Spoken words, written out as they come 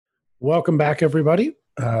Welcome back, everybody.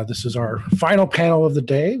 This is our final panel of the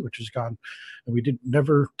day, which has gone, and we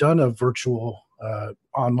never done a virtual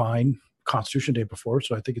online Constitution Day before,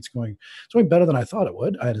 so I think it's going better than I thought it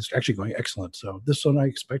would. And it's actually going excellent. So this one I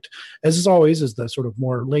expect, as is always, is the sort of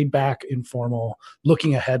more laid back, informal,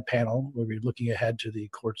 looking ahead panel. We'll be looking ahead to the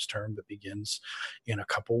court's term that begins in a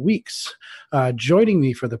couple weeks. Joining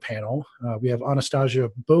me for the panel, we have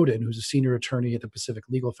Anastasia Bowden, who's a senior attorney at the Pacific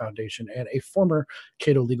Legal Foundation and a former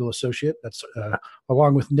Cato legal associate. That's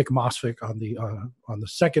along with Nick Mosvik on the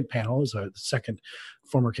second panel, is the second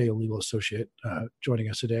former Cato legal associate joining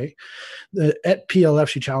us today. At PLF,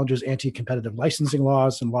 she challenges anti-competitive licensing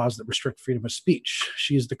laws and laws that restrict freedom of speech.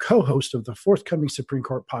 She is the co-host of the forthcoming Supreme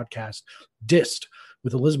Court podcast, Dissed,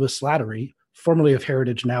 with Elizabeth Slattery, formerly of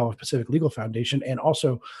Heritage, now of Pacific Legal Foundation, and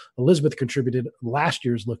also Elizabeth contributed last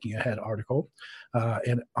year's Looking Ahead article,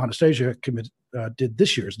 and Anastasia did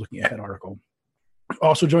this year's Looking Ahead article.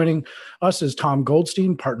 Also joining us is Tom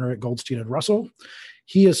Goldstein, partner at Goldstein & Russell.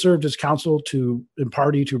 He has served as counsel in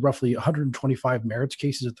party to roughly 125 merits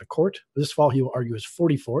cases at the court. This fall, he will argue his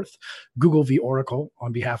 44th, Google v. Oracle,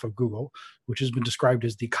 on behalf of Google, which has been described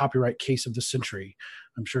as the copyright case of the century.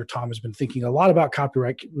 I'm sure Tom has been thinking a lot about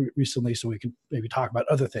copyright recently, so we can maybe talk about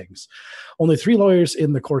other things. Only 3 lawyers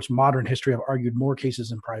in the court's modern history have argued more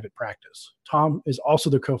cases in private practice. Tom is also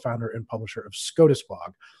the co-founder and publisher of SCOTUS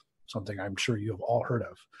Blog, something I'm sure you have all heard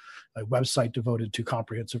of, a website devoted to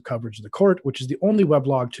comprehensive coverage of the court, which is the only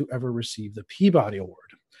weblog to ever receive the Peabody Award.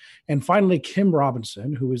 And finally, Kim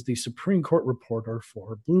Robinson, who is the Supreme Court reporter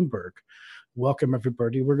for Bloomberg. Welcome,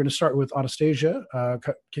 everybody. We're going to start with Anastasia,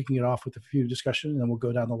 kicking it off with a few discussions, and then we'll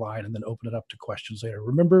go down the line and then open it up to questions later.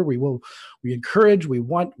 Remember, we would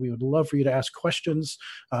love for you to ask questions.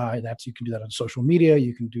 You can do that on social media.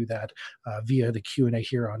 You can do that via the Q&A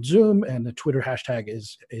here on Zoom, and the Twitter hashtag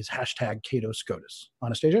is hashtag Cato SCOTUS.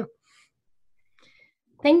 Anastasia?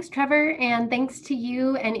 Thanks, Trevor, and thanks to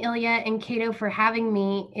you and Ilya and Cato for having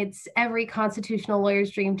me. It's every constitutional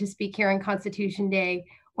lawyer's dream to speak here on Constitution Day,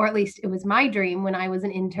 or at least it was my dream when I was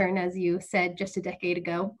an intern, as you said just a decade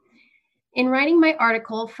ago. In writing my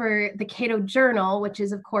article for the Cato Journal, which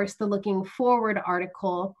is, of course, the Looking Forward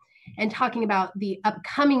article, and talking about the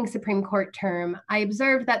upcoming Supreme Court term, I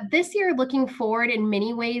observed that this year looking forward in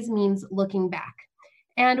many ways means looking back.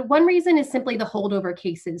 And one reason is simply the holdover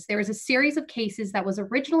cases. There was a series of cases that was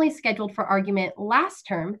originally scheduled for argument last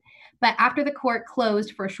term, but after the court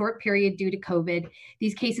closed for a short period due to COVID,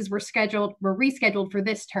 these cases were rescheduled for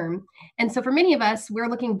this term. And so for many of us, we're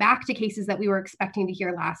looking back to cases that we were expecting to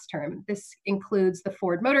hear last term. This includes the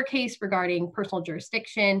Ford Motor case regarding personal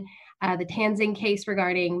jurisdiction, the Tanzing case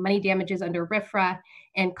regarding money damages under RFRA,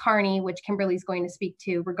 and Carney, which Kimberly's going to speak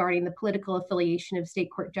to, regarding the political affiliation of state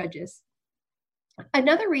court judges.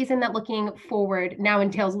 Another reason that looking forward now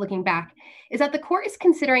entails looking back is that the court is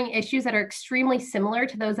considering issues that are extremely similar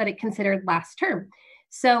to those that it considered last term.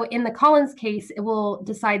 So in the Collins case, it will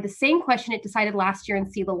decide the same question it decided last year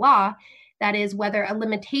in Selah Law, that is whether a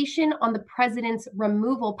limitation on the president's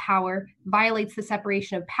removal power violates the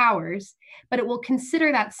separation of powers, but it will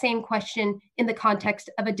consider that same question in the context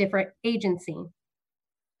of a different agency.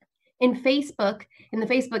 In the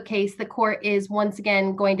Facebook case, the court is once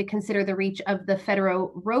again going to consider the reach of the federal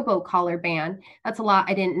robocaller ban. That's a law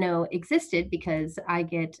I didn't know existed because I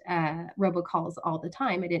get robocalls all the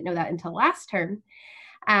time. I didn't know that until last term.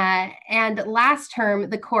 And last term,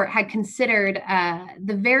 the court had considered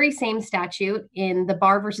the very same statute in the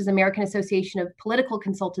Bar versus American Association of Political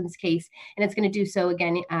Consultants case, and it's going to do so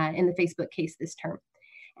again in the Facebook case this term.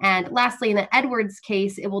 And lastly, in the Edwards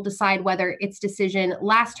case, it will decide whether its decision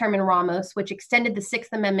last term in Ramos, which extended the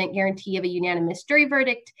Sixth Amendment guarantee of a unanimous jury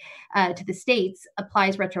verdict to the states,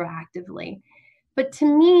 applies retroactively. But to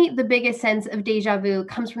me, the biggest sense of deja vu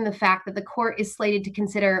comes from the fact that the court is slated to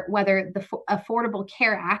consider whether the Affordable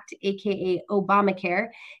Care Act, aka Obamacare,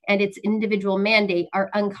 and its individual mandate are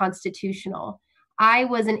unconstitutional. I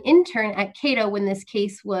was an intern at Cato when this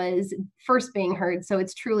case was first being heard, so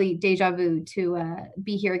it's truly deja vu to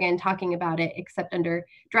be here again talking about it, except under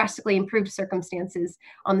drastically improved circumstances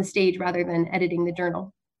on the stage rather than editing the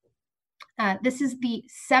journal. This is the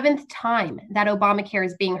 7th time that Obamacare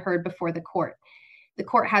is being heard before the court. The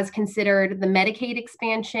court has considered the Medicaid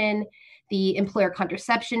expansion, the employer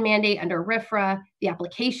contraception mandate under RFRA, the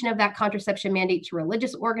application of that contraception mandate to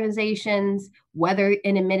religious organizations, whether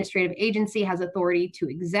an administrative agency has authority to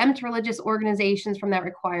exempt religious organizations from that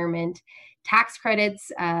requirement, tax credits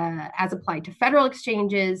as applied to federal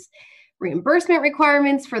exchanges, reimbursement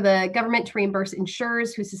requirements for the government to reimburse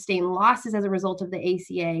insurers who sustain losses as a result of the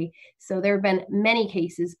ACA. So there have been many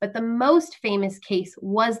cases, but the most famous case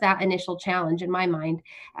was that initial challenge in my mind,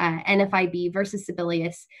 NFIB versus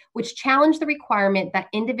Sebelius, which challenged the requirement that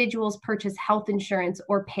individuals purchase health insurance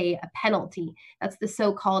or pay a penalty. That's the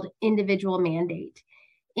so-called individual mandate.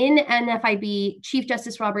 In NFIB, Chief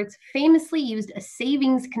Justice Roberts famously used a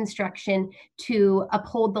savings construction to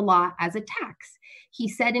uphold the law as a tax. He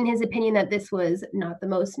said in his opinion that this was not the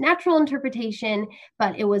most natural interpretation,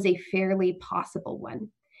 but it was a fairly possible one.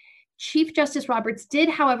 Chief Justice Roberts did,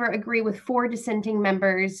 however, agree with 4 dissenting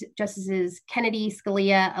members, Justices Kennedy,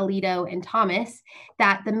 Scalia, Alito, and Thomas,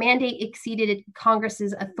 that the mandate exceeded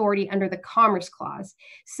Congress's authority under the Commerce Clause.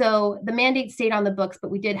 So the mandate stayed on the books,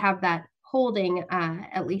 but we did have that holding,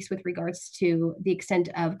 at least with regards to the extent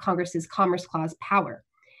of Congress's Commerce Clause power.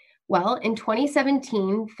 Well, in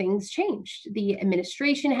 2017, things changed. The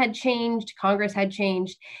administration had changed, Congress had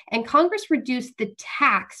changed, and Congress reduced the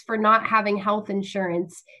tax for not having health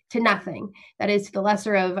insurance to nothing. That is to the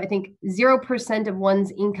lesser of, I think, 0% of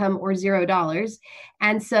one's income or $0.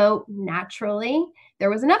 And so naturally, there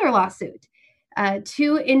was another lawsuit.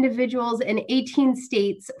 2 individuals in 18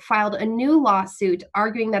 states filed a new lawsuit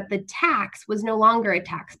arguing that the tax was no longer a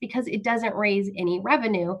tax because it doesn't raise any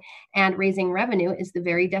revenue, and raising revenue is the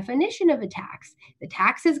very definition of a tax. The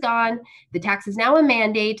tax is gone, the tax is now a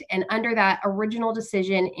mandate, and under that original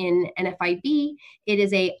decision in NFIB, it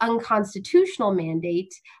is an unconstitutional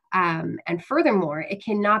mandate, and furthermore, it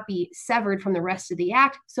cannot be severed from the rest of the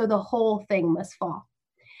act, so the whole thing must fall.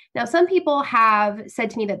 Now, some people have said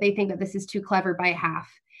to me that they think that this is too clever by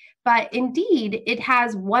half, but indeed, it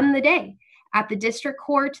has won the day. At the district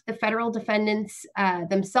court, the federal defendants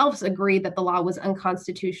themselves agreed that the law was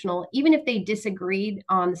unconstitutional, even if they disagreed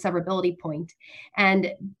on the severability point.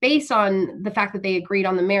 And based on the fact that they agreed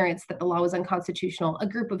on the merits that the law was unconstitutional, a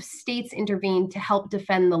group of states intervened to help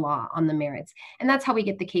defend the law on the merits. And that's how we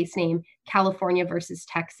get the case name California versus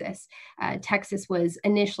Texas. Texas was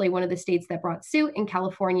initially one of the states that brought suit, and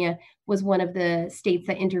California was one of the states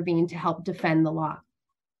that intervened to help defend the law.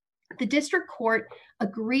 The district court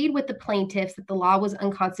agreed with the plaintiffs that the law was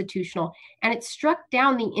unconstitutional, and it struck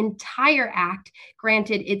down the entire act.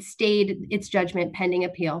 Granted, it stayed its judgment pending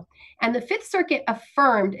appeal. And the Fifth Circuit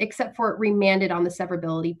affirmed, except for it remanded on the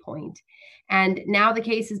severability point. And now the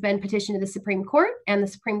case has been petitioned to the Supreme Court, and the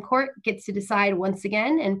Supreme Court gets to decide once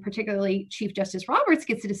again, and particularly Chief Justice Roberts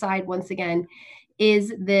gets to decide once again,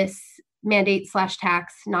 is this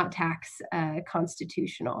mandate/tax, not tax,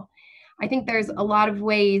 constitutional? I think there's a lot of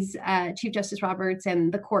ways Chief Justice Roberts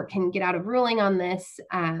and the court can get out of ruling on this.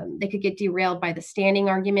 They could get derailed by the standing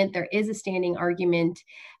argument. There is a standing argument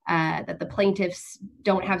that the plaintiffs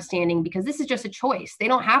don't have standing because this is just a choice. They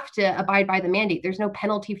don't have to abide by the mandate. There's no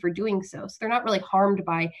penalty for doing so. So they're not really harmed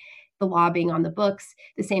by the law being on the books.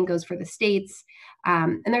 The same goes for the states.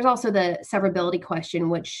 And there's also the severability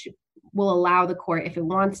question, which will allow the court, if it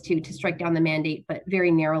wants to strike down the mandate, but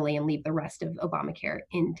very narrowly and leave the rest of Obamacare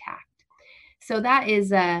intact. So that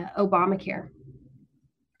is Obamacare.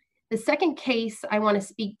 The second case I want to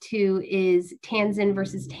speak to is Tanzin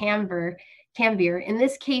versus Tanvir. In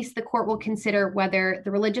this case, the court will consider whether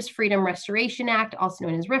the Religious Freedom Restoration Act, also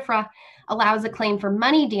known as RFRA, allows a claim for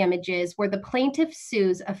money damages where the plaintiff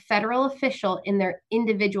sues a federal official in their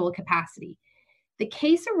individual capacity. The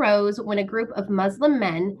case arose when a group of Muslim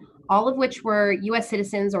men, all of which were U.S.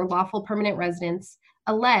 citizens or lawful permanent residents,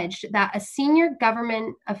 alleged that a senior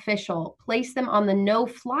government official placed them on the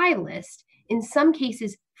no-fly list, in some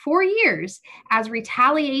cases 4 years, as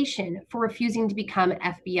retaliation for refusing to become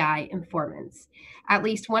FBI informants. At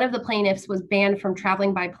least one of the plaintiffs was banned from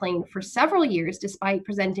traveling by plane for several years, despite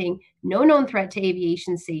presenting no known threat to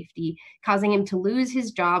aviation safety, causing him to lose his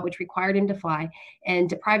job, which required him to fly, and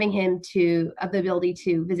depriving him of the ability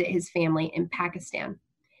to visit his family in Pakistan.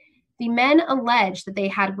 The men alleged that they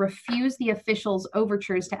had refused the officials'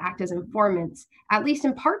 overtures to act as informants, at least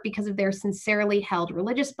in part because of their sincerely held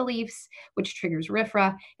religious beliefs, which triggers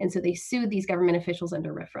RFRA, and so they sued these government officials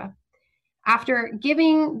under RFRA. After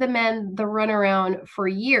giving the men the runaround for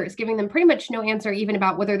years, giving them pretty much no answer even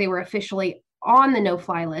about whether they were officially on the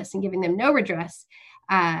no-fly list and giving them no redress,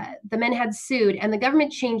 the men had sued, and the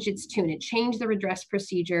government changed its tune. It changed the redress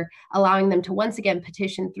procedure, allowing them to once again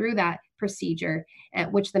petition through that procedure,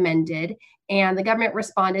 which the men did. And the government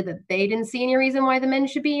responded that they didn't see any reason why the men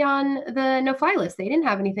should be on the no-fly list. They didn't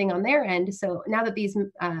have anything on their end. So now that these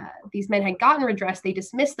men had gotten redress, they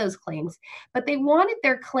dismissed those claims. But they wanted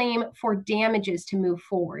their claim for damages to move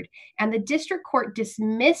forward. And the district court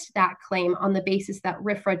dismissed that claim on the basis that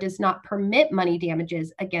RFRA does not permit money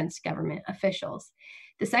damages against government officials.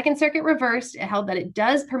 The Second Circuit reversed. It held that it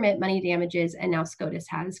does permit money damages, and now SCOTUS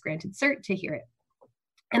has granted cert to hear it.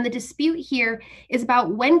 And the dispute here is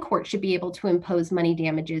about when courts should be able to impose money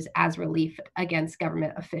damages as relief against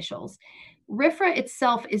government officials. RFRA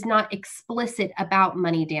itself is not explicit about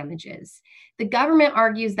money damages. The government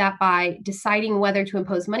argues that by deciding whether to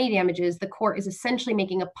impose money damages, the court is essentially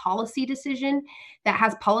making a policy decision that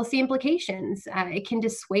has policy implications. It can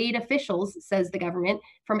dissuade officials, says the government,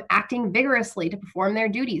 from acting vigorously to perform their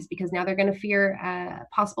duties because now they're going to fear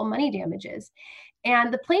possible money damages.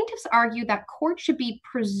 And the plaintiffs argue that courts should be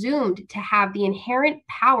presumed to have the inherent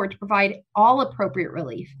power to provide all appropriate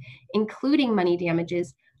relief, including money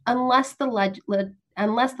damages, unless the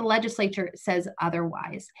legislature says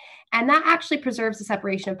otherwise. And that actually preserves the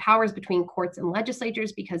separation of powers between courts and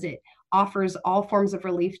legislatures because it offers all forms of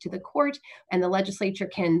relief to the court, and the legislature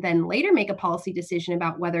can then later make a policy decision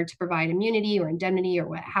about whether to provide immunity or indemnity or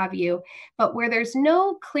what have you. But where there's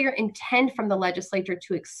no clear intent from the legislature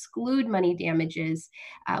to exclude money damages,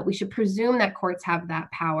 we should presume that courts have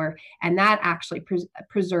that power, and that actually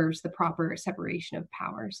preserves the proper separation of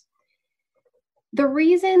powers. The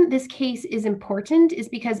reason this case is important is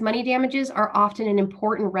because money damages are often an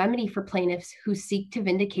important remedy for plaintiffs who seek to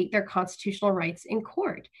vindicate their constitutional rights in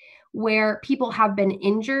court. Where people have been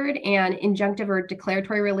injured and injunctive or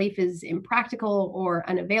declaratory relief is impractical or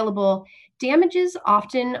unavailable, damages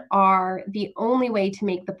often are the only way to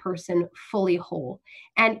make the person fully whole.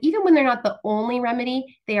 And even when they're not the only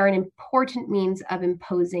remedy, they are an important means of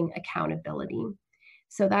imposing accountability.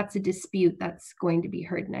 So that's a dispute that's going to be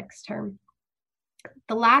heard next term.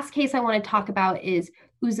 The last case I want to talk about is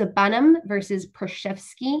Uzubunnum versus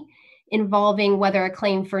Proshevsky, involving whether a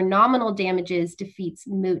claim for nominal damages defeats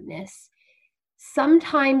mootness.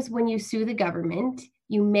 Sometimes when you sue the government,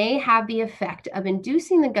 you may have the effect of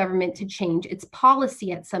inducing the government to change its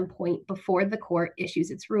policy at some point before the court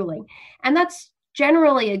issues its ruling. And that's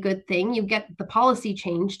generally a good thing. You get the policy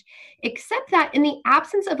changed, except that in the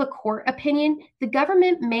absence of a court opinion, the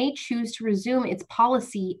government may choose to resume its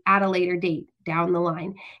policy at a later date down the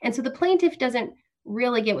line. And so the plaintiff doesn't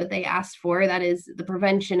really get what they asked for, that is the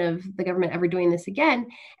prevention of the government ever doing this again,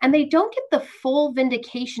 and they don't get the full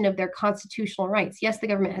vindication of their constitutional rights. Yes, the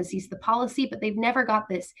government has ceased the policy, but they've never got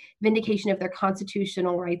this vindication of their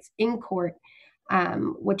constitutional rights in court,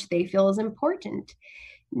 which they feel is important.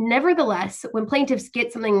 Nevertheless, when plaintiffs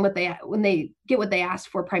get when they get what they asked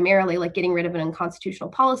for, primarily like getting rid of an unconstitutional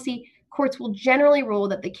policy, courts will generally rule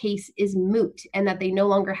that the case is moot and that they no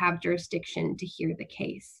longer have jurisdiction to hear the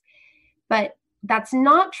case. But that's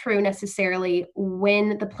not true necessarily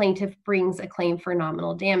when the plaintiff brings a claim for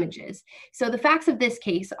nominal damages. So the facts of this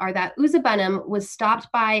case are that Uzubunnum was stopped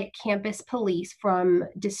by campus police from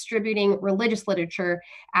distributing religious literature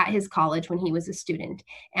at his college when he was a student.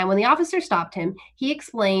 And when the officer stopped him, he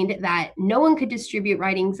explained that no one could distribute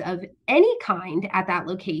writings of any kind at that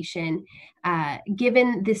location,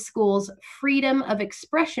 given the school's freedom of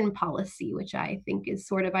expression policy, which I think is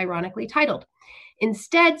sort of ironically titled.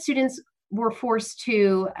 Instead, students were forced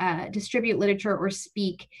to distribute literature or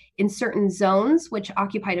speak in certain zones, which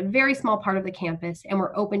occupied a very small part of the campus and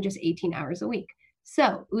were open just 18 hours a week.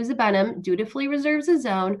 So Uzubunnum dutifully reserves a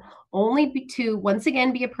zone only to once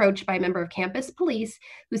again be approached by a member of campus police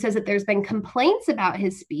who says that there's been complaints about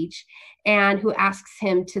his speech and who asks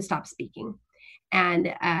him to stop speaking. And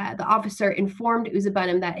the officer informed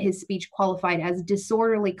Uzubunnum that his speech qualified as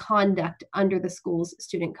disorderly conduct under the school's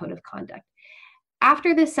student code of conduct.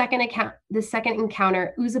 After this second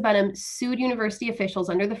encounter, Uzubunnum sued university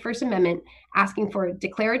officials under the First Amendment, asking for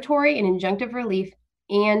declaratory and injunctive relief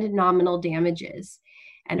and nominal damages.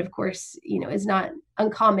 And of course, is not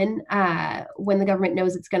uncommon when the government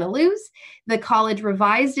knows it's going to lose. The college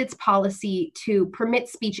revised its policy to permit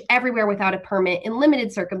speech everywhere without a permit in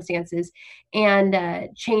limited circumstances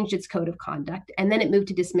and changed its code of conduct. And then it moved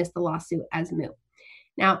to dismiss the lawsuit as moot.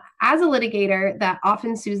 Now, as a litigator that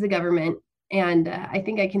often sues the government, and I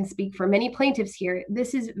think I can speak for many plaintiffs here,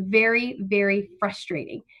 this is very, very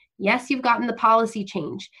frustrating. Yes, you've gotten the policy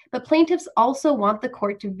change, but plaintiffs also want the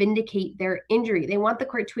court to vindicate their injury. They want the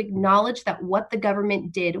court to acknowledge that what the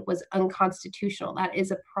government did was unconstitutional. That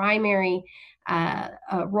is a primary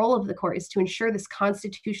role of the court, is to ensure this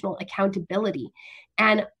constitutional accountability.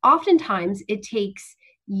 And oftentimes it takes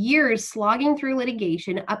years slogging through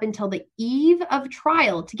litigation up until the eve of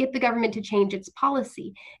trial to get the government to change its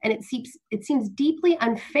policy. And it seems deeply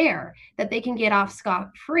unfair that they can get off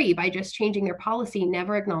scot-free by just changing their policy,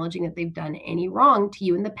 never acknowledging that they've done any wrong to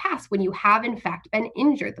you in the past when you have in fact been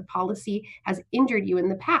injured. The policy has injured you in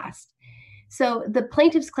the past. So the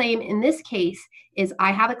plaintiff's claim in this case is,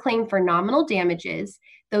 I have a claim for nominal damages.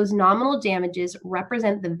 Those nominal damages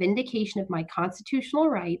represent the vindication of my constitutional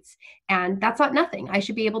rights, and that's not nothing. I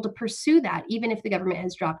should be able to pursue that even if the government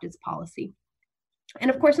has dropped its policy. And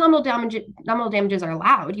of course, nominal damages are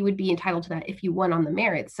allowed. You would be entitled to that if you won on the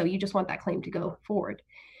merits, so you just want that claim to go forward.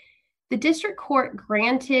 The district court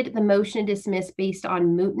granted the motion to dismiss based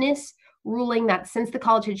on mootness, ruling that since the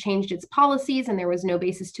college had changed its policies and there was no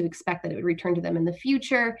basis to expect that it would return to them in the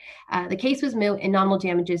future, the case was moot and nominal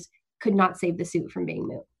damages could not save the suit from being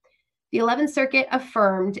moot. The 11th Circuit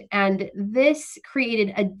affirmed, and this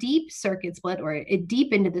created a deep circuit split, or it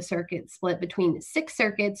deepened the circuit split between 6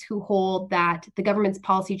 circuits who hold that the government's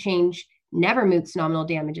policy change never moots nominal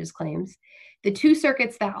damages claims, the 2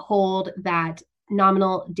 circuits that hold that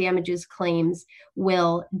nominal damages claims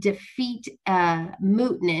will defeat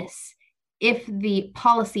mootness if the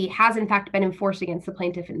policy has in fact been enforced against the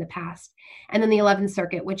plaintiff in the past. And then the 11th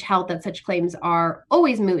Circuit, which held that such claims are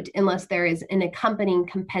always moot unless there is an accompanying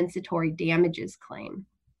compensatory damages claim.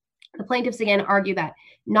 The plaintiffs again argue that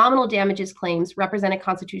nominal damages claims represent a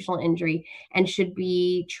constitutional injury and should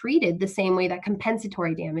be treated the same way that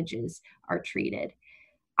compensatory damages are treated.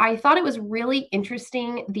 I thought it was really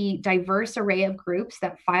interesting, the diverse array of groups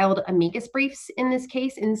that filed amicus briefs in this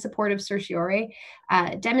case in support of certiorari,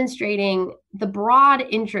 demonstrating the broad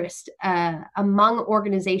interest among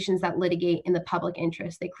organizations that litigate in the public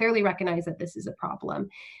interest. They clearly recognize that this is a problem.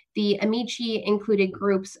 The amici included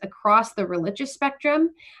groups across the religious spectrum,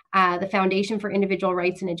 the Foundation for Individual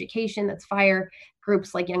Rights and Education, that's FIRE,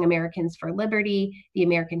 groups like Young Americans for Liberty, the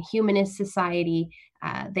American Humanist Society.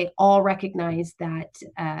 They all recognize that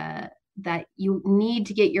you need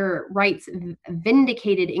to get your rights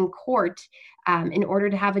vindicated in court in order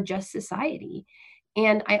to have a just society.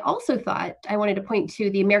 And I also thought I wanted to point to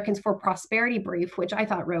the Americans for Prosperity brief, which I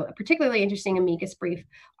thought wrote a particularly interesting amicus brief,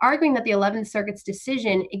 arguing that the 11th Circuit's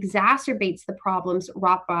decision exacerbates the problems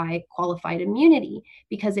wrought by qualified immunity,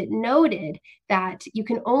 because it noted that you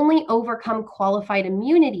can only overcome qualified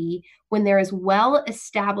immunity when there is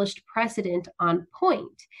well-established precedent on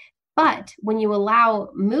point. But when you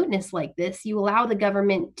allow mootness like this, you allow the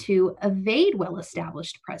government to evade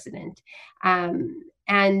well-established precedent.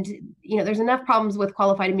 And there's enough problems with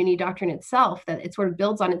qualified immunity doctrine itself that it sort of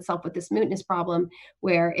builds on itself with this mootness problem,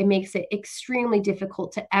 where it makes it extremely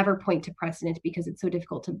difficult to ever point to precedent because it's so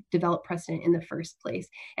difficult to develop precedent in the first place.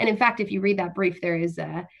 And in fact, if you read that brief, there is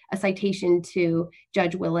a citation to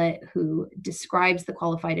Judge Willett, who describes the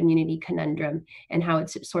qualified immunity conundrum and how it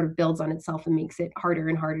sort of builds on itself and makes it harder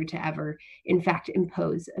and harder to ever, in fact,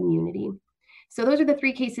 impose immunity. So those are the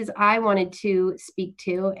 3 cases I wanted to speak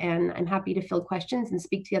to, and I'm happy to field questions and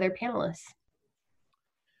speak to the other panelists.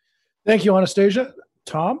 Thank you, Anastasia.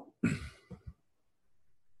 Tom?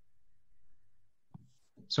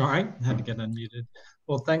 Sorry, I had to get unmuted.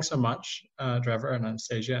 Well, thanks so much, Trevor and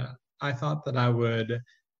Anastasia. I thought that I would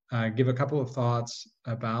give a couple of thoughts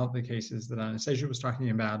about the cases that Anastasia was talking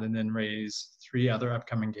about, and then raise 3 other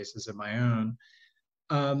upcoming cases of my own.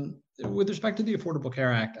 With respect to the Affordable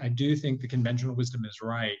Care Act, I do think the conventional wisdom is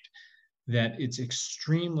right, that it's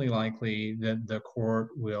extremely likely that the court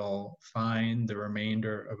will find the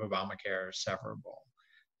remainder of Obamacare severable.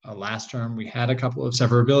 Last term, we had a couple of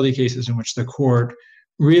severability cases in which the court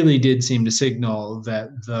really did seem to signal that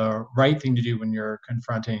the right thing to do when you're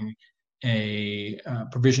confronting a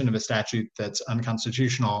provision of a statute that's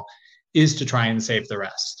unconstitutional is to try and save the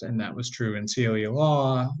rest. And that was true in Celia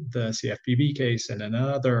Law, the CFPB case, and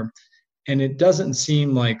another. And it doesn't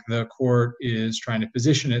seem like the court is trying to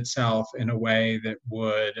position itself in a way that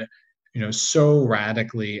would, so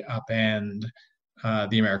radically upend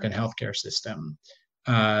the American healthcare system.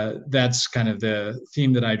 That's kind of the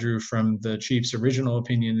theme that I drew from the Chief's original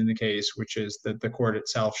opinion in the case, which is that the court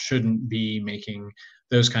itself shouldn't be making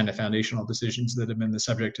those kind of foundational decisions that have been the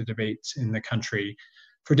subject of debates in the country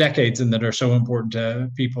for decades and that are so important to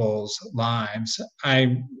people's lives.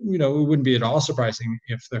 It wouldn't be at all surprising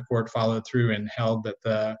if the court followed through and held that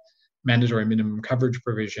the mandatory minimum coverage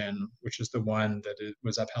provision, which is the one that it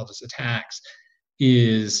was upheld as a tax,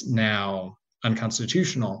 is now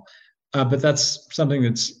unconstitutional. But that's something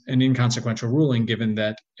that's an inconsequential ruling, given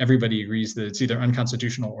that everybody agrees that it's either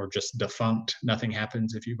unconstitutional or just defunct. Nothing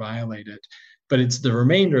happens if you violate it. But it's the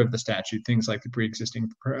remainder of the statute, things like the pre-existing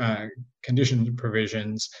condition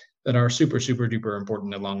provisions, that are super, super duper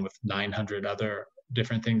important, along with 900 other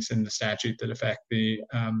different things in the statute that affect the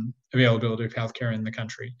availability of healthcare in the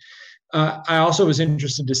country. I also was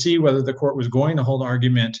interested to see whether the court was going to hold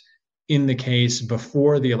argument in the case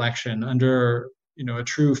before the election under a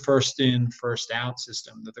true first in, first out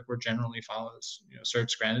system that the court generally follows.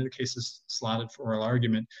 Certs granted, a case is slotted for oral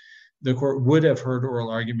argument. The court would have heard oral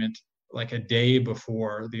argument like a day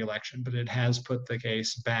before the election, but it has put the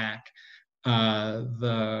case back.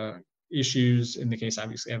 The issues in the case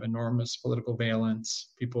obviously have enormous political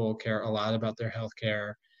valence. People care a lot about their health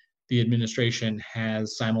care. The administration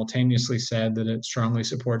has simultaneously said that it strongly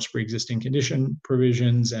supports pre-existing condition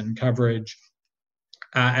provisions and coverage.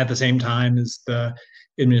 At the same time as the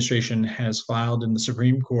administration has filed in the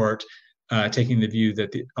Supreme Court, taking the view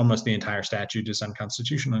that almost the entire statute is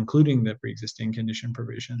unconstitutional, including the pre-existing condition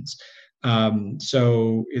provisions.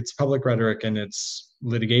 So its public rhetoric and its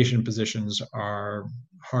litigation positions are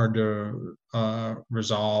hard to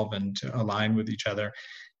resolve and to align with each other.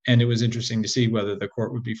 And it was interesting to see whether the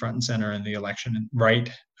court would be front and center in the election,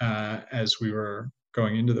 right as we were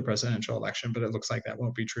going into the presidential election, but it looks like that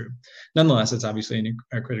won't be true. Nonetheless, it's obviously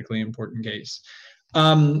a critically important case.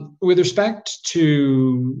 With respect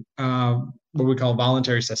to what we call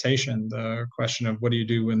voluntary cessation, the question of what do you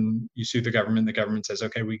do when you sue the government says,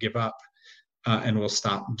 okay, we give up and we'll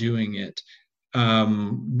stop doing it.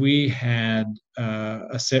 We had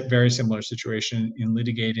a very similar situation in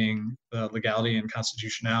litigating the legality and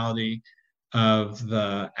constitutionality of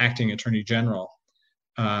the acting attorney general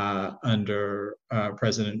under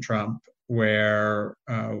President Trump, where,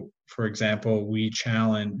 for example,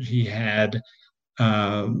 he had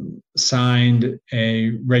signed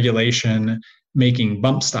a regulation making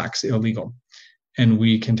bump stocks illegal. And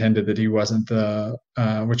we contended that he wasn't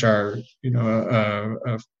which are,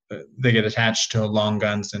 they get attached to long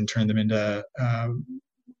guns and turn them into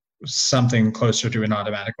something closer to an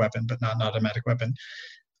automatic weapon, but not an automatic weapon.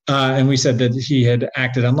 And we said that he had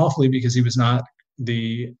acted unlawfully because he was not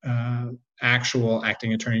the actual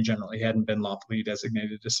acting attorney general. He hadn't been lawfully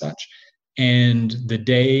designated as such. And the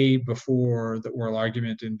day before the oral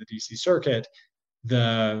argument in the DC Circuit,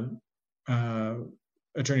 the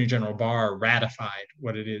Attorney General Barr ratified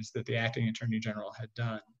what it is that the acting attorney general had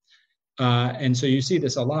done. And so you see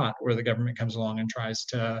this a lot where the government comes along and tries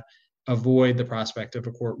to avoid the prospect of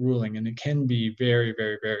a court ruling. And it can be very,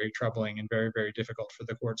 very, very troubling and very, very difficult for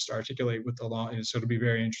the courts to articulate what the law is. So it'll be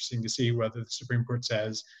very interesting to see whether the Supreme Court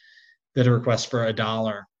says that a request for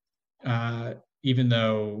 $1, even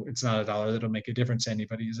though it's not $1 that'll make a difference to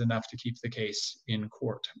anybody, is enough to keep the case in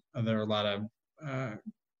court. There are a lot of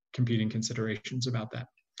competing considerations about that.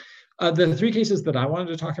 The three cases that I wanted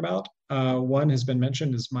to talk about, one has been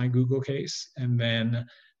mentioned as my Google case, and then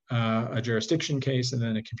a jurisdiction case, and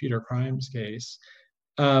then a computer crimes case.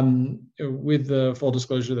 With the full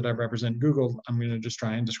disclosure that I represent Google, I'm going to just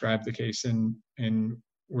try and describe the case in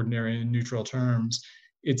ordinary and neutral terms.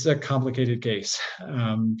 It's a complicated case.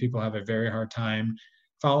 People have a very hard time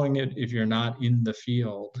following it if you're not in the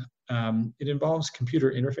field. It involves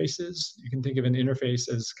computer interfaces. You can think of an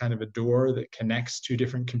interface as kind of a door that connects two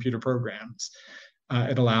different computer programs.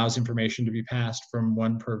 It allows information to be passed from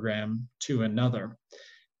one program to another.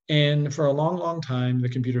 And for a long, long time, the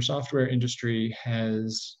computer software industry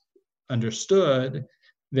has understood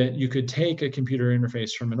that you could take a computer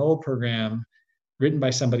interface from an old program written by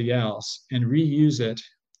somebody else and reuse it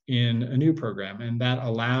in a new program. And that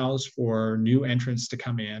allows for new entrants to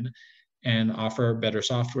come in and offer better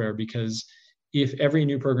software, because if every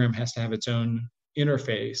new program has to have its own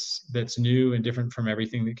interface that's new and different from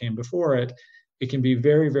everything that came before it, it can be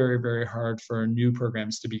very, very, very hard for new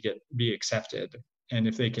programs to be accepted. And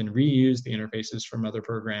if they can reuse the interfaces from other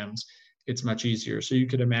programs, it's much easier. So you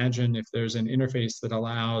could imagine if there's an interface that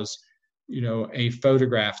allows, a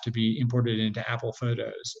photograph to be imported into Apple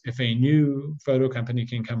Photos. If a new photo company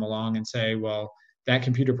can come along and say, well, that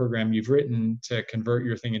computer program you've written to convert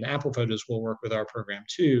your thing into Apple Photos will work with our program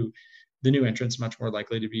too, the new entrant's much more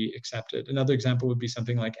likely to be accepted. Another example would be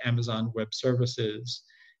something like Amazon Web Services.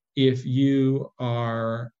 If you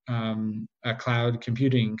are a cloud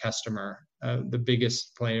computing customer, the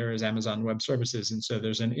biggest player is Amazon Web Services. And so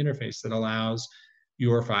there's an interface that allows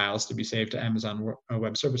your files to be saved to Amazon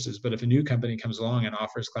Web Services. But if a new company comes along and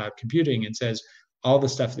offers cloud computing and says, all the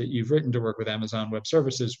stuff that you've written to work with Amazon Web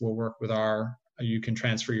Services will work with you can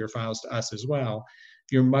transfer your files to us as well,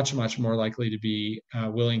 you're much, much more likely to be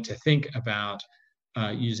willing to think about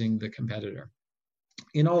using the competitor.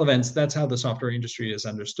 In all events, that's how the software industry has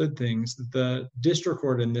understood things. The district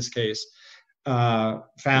court in this case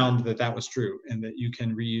found that that was true and that you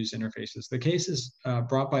can reuse interfaces. The case is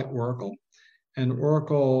brought by Oracle. and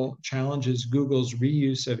Oracle challenges Google's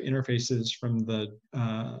reuse of interfaces from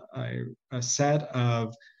a set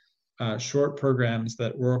of short programs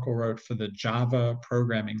that Oracle wrote for the Java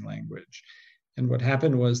programming language. And what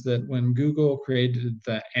happened was that when Google created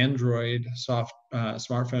the Android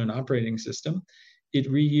smartphone operating system, it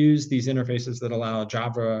reused these interfaces that allow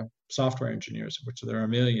Java software engineers, of which there are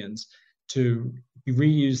millions, to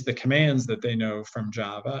reuse the commands that they know from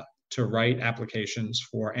Java to write applications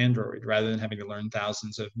for Android rather than having to learn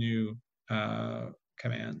thousands of new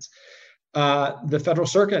commands. The Federal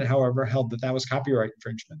Circuit, however, held that that was copyright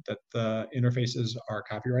infringement, that the interfaces are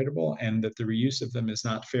copyrightable and that the reuse of them is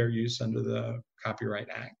not fair use under the Copyright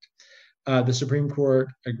Act. The Supreme Court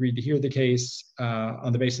agreed to hear the case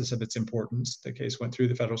on the basis of its importance. The case went through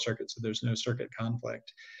the Federal Circuit, so there's no circuit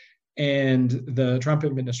conflict. And the Trump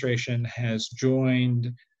administration has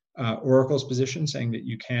joined Oracle's position, saying that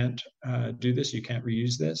you can't do this, you can't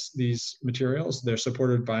reuse these materials. They're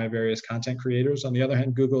supported by various content creators. On the other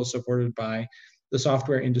hand, Google is supported by the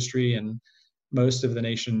software industry and most of the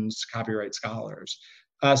nation's copyright scholars.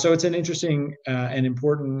 So it's an interesting and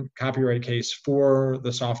important copyright case for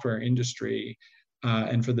the software industry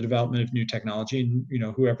and for the development of new technology. And, you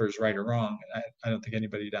know, whoever is right or wrong, I don't think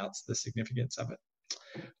anybody doubts the significance of it.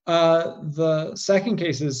 The second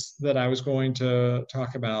cases that I was going to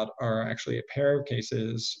talk about are actually a pair of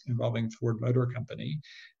cases involving Ford Motor Company.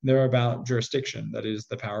 They're about jurisdiction, that is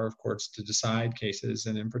the power of courts to decide cases,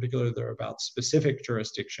 and in particular, they're about specific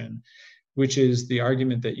jurisdiction, which is the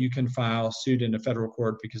argument that you can file suit in a federal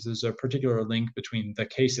court because there's a particular link between the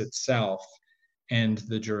case itself and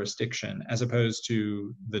the jurisdiction, as opposed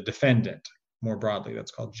to the defendant more broadly.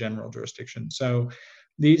 That's called general jurisdiction. So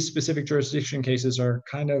these specific jurisdiction cases are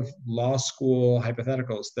kind of law school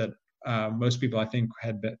hypotheticals that most people, I think,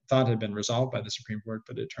 thought had been resolved by the Supreme Court,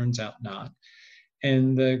 but it turns out not.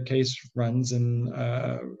 And the case runs in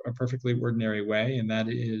a perfectly ordinary way, and that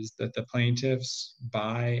is that the plaintiffs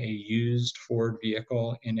buy a used Ford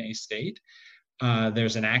vehicle in a state.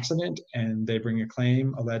 There's an accident, and they bring a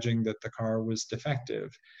claim alleging that the car was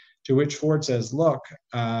defective, to which Ford says, look,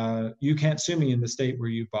 you can't sue me in the state where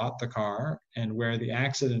you bought the car and where the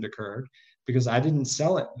accident occurred, because I didn't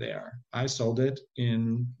sell it there. I sold it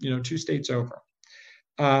in 2 states over.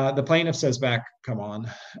 The plaintiff says back, come on,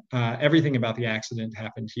 everything about the accident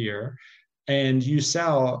happened here, and you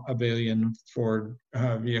sell 1 billion Ford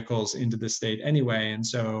vehicles into the state anyway, and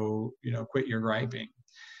so, quit your griping.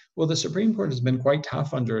 Well, the Supreme Court has been quite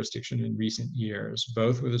tough on jurisdiction in recent years,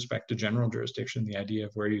 both with respect to general jurisdiction, the idea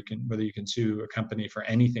of whether you can sue a company for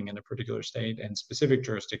anything in a particular state, and specific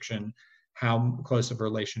jurisdiction, how close of a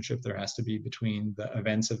relationship there has to be between the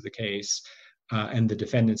events of the case and the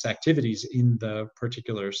defendant's activities in the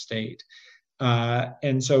particular state.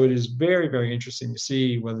 And so it is very, very interesting to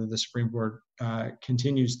see whether the Supreme Court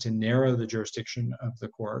continues to narrow the jurisdiction of the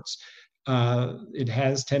courts. It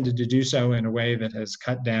has tended to do so in a way that has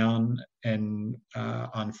cut down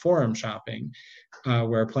on forum shopping,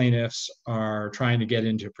 where plaintiffs are trying to get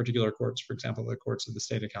into particular courts, for example, the courts of the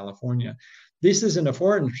state of California. This isn't a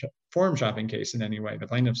forum shopping case in any way. The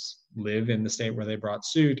plaintiffs live in the state where they brought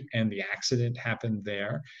suit, and the accident happened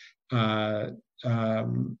there.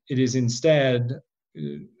 It is instead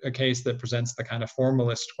a case that presents the kind of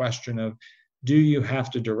formalist question of, do you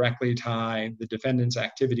have to directly tie the defendant's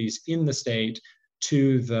activities in the state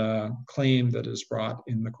to the claim that is brought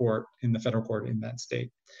in the federal court in that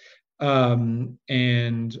state? The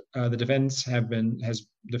defense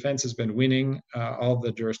has been winning all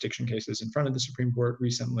the jurisdiction cases in front of the Supreme Court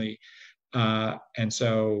recently, and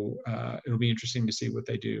so it'll be interesting to see what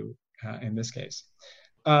they do in this case.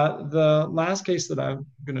 The last case that I'm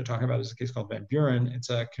going to talk about is a case called Van Buren.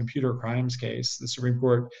 It's a computer crimes case. The Supreme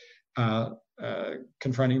Court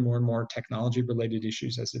confronting more and more technology-related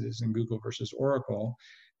issues, as it is in Google versus Oracle.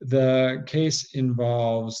 The case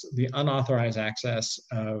involves the unauthorized access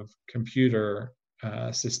of computer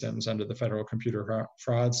systems under the federal computer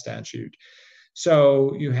fraud statute.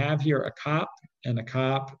 So you have here a cop, and a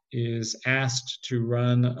cop is asked to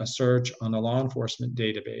run a search on a law enforcement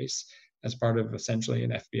database as part of essentially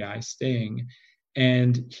an FBI sting.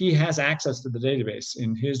 And he has access to the database.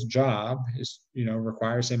 In his job,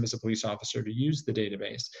 requires him as a police officer to use the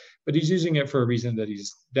database, but he's using it for a reason that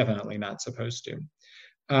he's definitely not supposed to.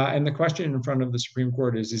 And the question in front of the Supreme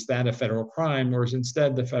Court is that a federal crime, or is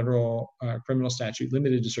instead the federal criminal statute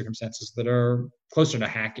limited to circumstances that are closer to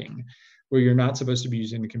hacking, where you're not supposed to be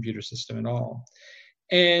using the computer system at all?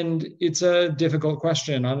 And it's a difficult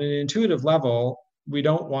question. On an intuitive level, we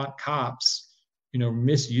don't want cops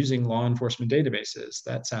misusing law enforcement databases.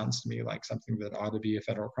 That sounds to me like something that ought to be a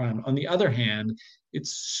federal crime. On the other hand,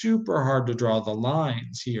 it's super hard to draw the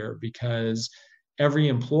lines here because every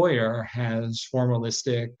employer has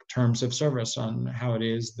formalistic terms of service on how it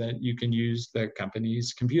is that you can use the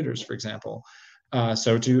company's computers, for example.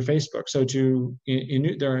 So to Facebook. So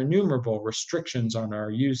there are innumerable restrictions on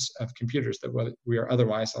our use of computers that we are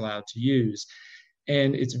otherwise allowed to use.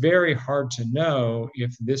 And it's very hard to know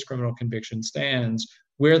if this criminal conviction stands,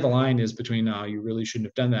 where the line is between, oh, you really shouldn't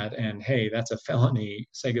have done that, and hey, that's a felony,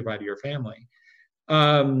 say goodbye to your family.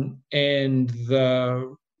 And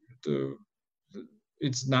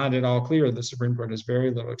it's not at all clear. The Supreme Court has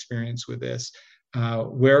very little experience with this,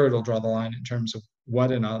 where it'll draw the line in terms of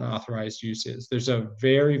what an unauthorized use is. There's a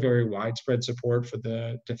very, very widespread support for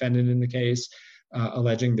the defendant in the case,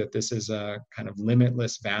 alleging that this is a kind of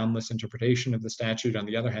limitless, boundless interpretation of the statute. On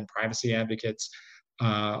the other hand, privacy advocates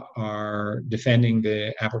are defending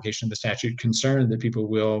the application of the statute, concerned that people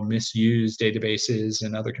will misuse databases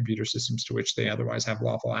and other computer systems to which they otherwise have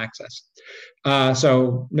lawful access.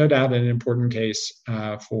 So no doubt an important case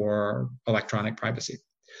for electronic privacy.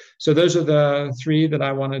 So those are the three that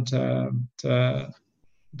I wanted to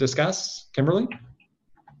discuss. Kimberly?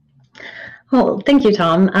 Well, thank you,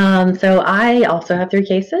 Tom. So I also have three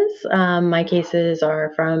cases. My cases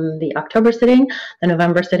are from the October sitting, the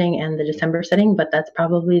November sitting, and the December sitting, but that's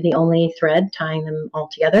probably the only thread tying them all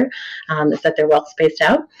together, is that they're well spaced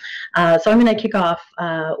out. So I'm going to kick off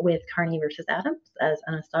with Carney versus Adams, as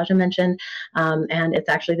Anastasia mentioned, and it's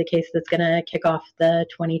actually the case that's going to kick off the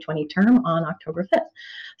 2020 term on October 5th.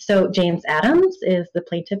 So James Adams is the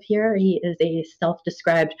plaintiff here. He is a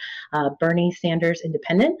self-described Bernie Sanders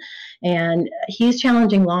independent, and he's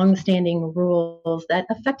challenging long-standing rules that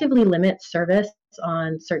effectively limit service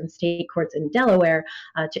on certain state courts in Delaware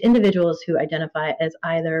to individuals who identify as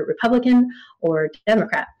either Republican or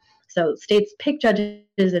Democrat. So states pick judges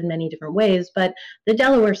in many different ways, but the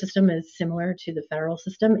Delaware system is similar to the federal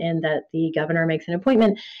system in that the governor makes an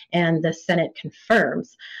appointment and the Senate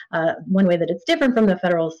confirms. One way that it's different from the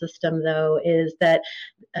federal system, though, is that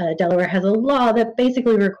Delaware has a law that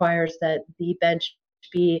basically requires that the bench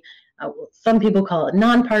be some people call it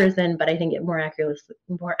nonpartisan, but I think it more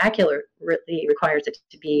accurately requires it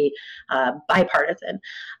to be bipartisan.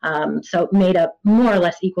 So made up more or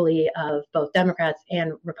less equally of both Democrats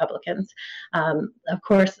and Republicans. Of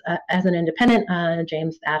course, as an independent,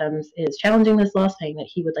 James Adams is challenging this law, saying that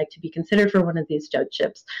he would like to be considered for one of these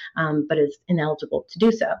judgeships, but is ineligible to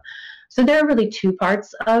do so. So there are really two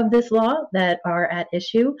parts of this law that are at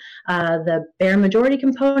issue, the bare majority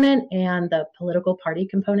component and the political party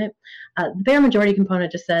component. The bare majority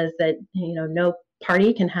component just says that, no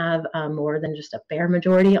party can have more than just a bare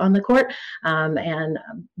majority on the court, and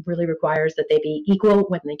really requires that they be equal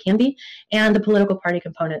when they can be. And the political party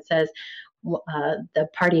component says the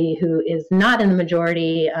party who is not in the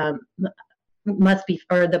majority must be,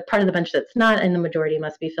 or the part of the bench that's not in the majority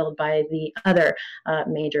must be filled by the other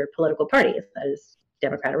major political parties, that is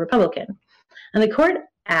Democrat or Republican. And the court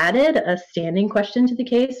added a standing question to the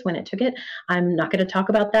case when it took it. I'm not going to talk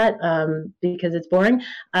about that because it's boring,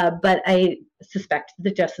 but I suspect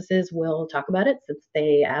the justices will talk about it since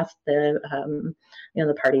they asked the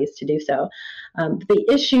parties to do so. The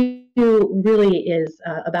issue really is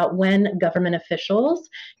about when government officials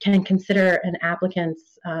can consider an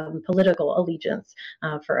applicant's political allegiance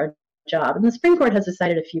for a job. And the Supreme Court has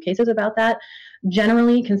decided a few cases about that.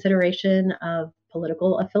 Generally, consideration of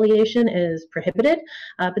political affiliation is prohibited,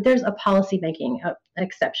 but there's a policy-making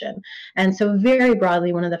exception. And so very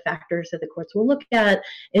broadly, one of the factors that the courts will look at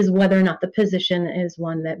is whether or not the position is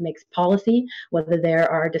one that makes policy, whether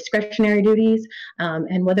there are discretionary duties,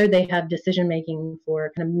 and whether they have decision-making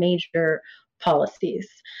for kind of major policies.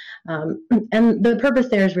 And the purpose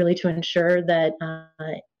there is really to ensure that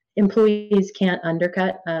employees can't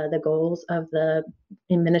undercut the goals of the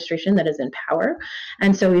administration that is in power.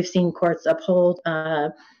 And so we've seen courts uphold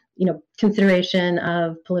consideration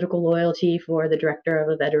of political loyalty for the director of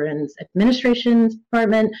a Veterans Administration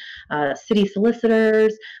Department, city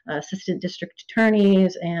solicitors, assistant district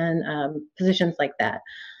attorneys, and positions like that.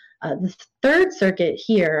 The Third Circuit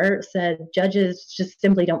here said judges just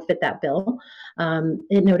simply don't fit that bill.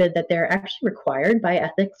 It noted that they're actually required by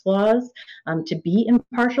ethics laws to be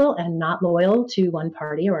impartial and not loyal to one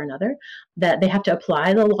party or another, that they have to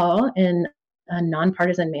apply the law in a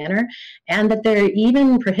nonpartisan manner, and that they're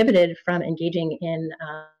even prohibited from engaging in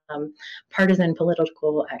partisan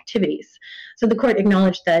political activities. So the court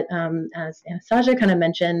acknowledged that, as Anastasia kind of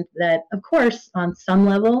mentioned, that of course, on some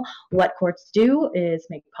level, what courts do is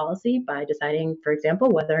make policy by deciding, for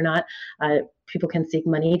example, whether or not people can seek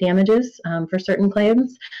money damages for certain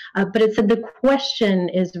claims. But it said the question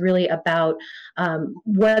is really about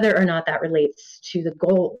whether or not that relates to the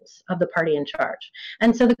goals of the party in charge.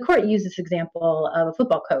 And so the court used this example of a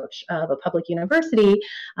football coach of a public university.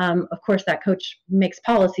 Of course, that coach makes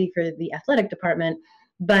policy for the athletic department,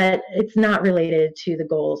 but it's not related to the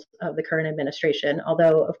goals of the current administration.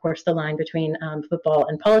 Although, of course, the line between football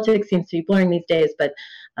and politics seems to be blurring these days, but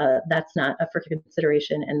that's not up for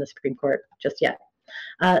consideration in the Supreme Court just yet.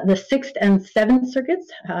 The Sixth and Seventh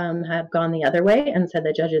Circuits have gone the other way and said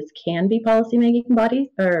that judges can be policymaking bodies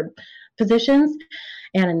or positions.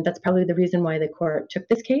 And that's probably the reason why the court took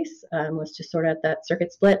this case, was to sort out that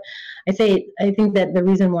circuit split. I think that the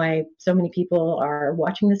reason why so many people are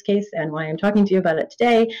watching this case and why I'm talking to you about it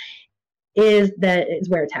today is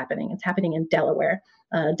where it's happening. It's happening in Delaware.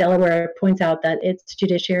 Delaware points out that its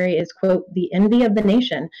judiciary is, quote, the envy of the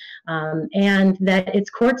nation, and that its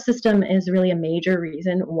court system is really a major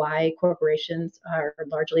reason why corporations are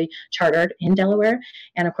largely chartered in Delaware.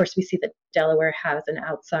 And of course, we see that Delaware has an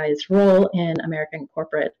outsized role in American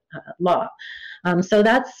corporate law. So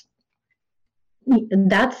that's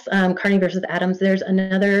Carney versus Adams. There's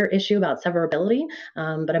another issue about severability,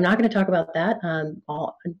 but I'm not going to talk about that.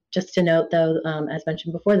 Just to note, though, as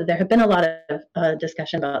mentioned before, that there have been a lot of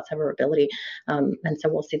discussion about severability, and so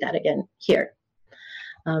we'll see that again here.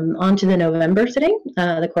 On to the November sitting.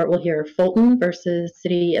 The court will hear Fulton versus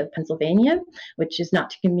City of Pennsylvania, which is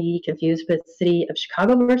not to be confused with City of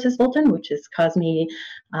Chicago versus Fulton, which has caused me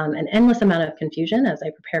an endless amount of confusion as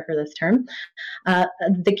I prepare for this term.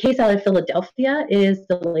 The case out of Philadelphia is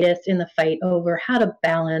the latest in the fight over how to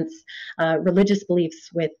balance religious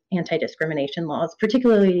beliefs with anti-discrimination laws,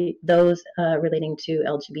 particularly those relating to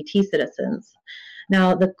LGBT citizens.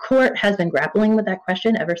 Now, the court has been grappling with that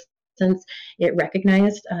question ever since it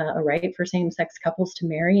recognized a right for same-sex couples to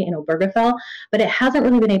marry in Obergefell, but it hasn't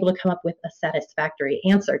really been able to come up with a satisfactory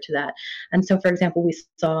answer to that. And so, for example, we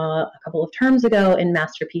saw a couple of terms ago in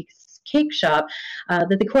Masterpiece Cake Shop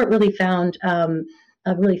that the court really found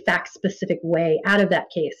a really fact-specific way out of that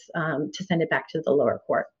case to send it back to the lower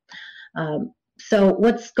court. So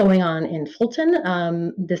what's going on in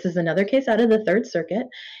Fulton? This is another case out of the Third Circuit,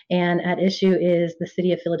 and at issue is the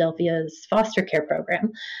City of Philadelphia's foster care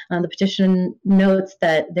program. The petition notes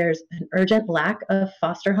that there's an urgent lack of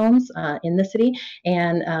foster homes in the city,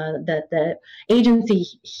 and that the agency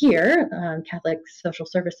here, Catholic Social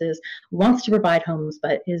Services, wants to provide homes,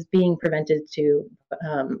 but is being prevented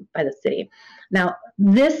by the city. Now,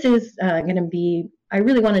 this is going to be, I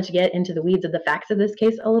really wanted to get into the weeds of the facts of this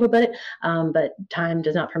case a little bit, but time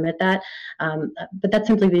does not permit that. But that's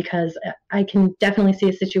simply because I can definitely see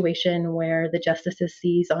a situation where the justices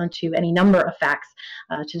seize onto any number of facts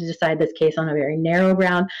to decide this case on a very narrow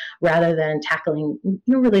ground, rather than tackling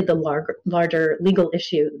really the larger legal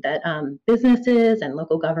issue that businesses and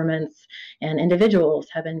local governments and individuals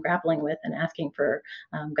have been grappling with and asking for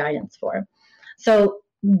guidance for. So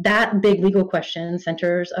that big legal question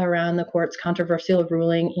centers around the court's controversial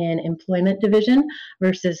ruling in Employment Division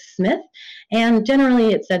versus Smith. And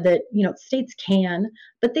generally it said that, states can,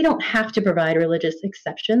 but they don't have to provide religious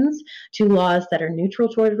exceptions to laws that are neutral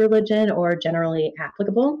toward religion or generally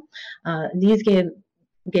applicable. These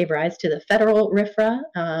gave rise to the federal RFRA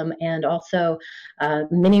and also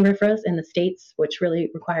mini RFRAs in the states, which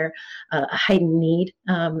really require a heightened need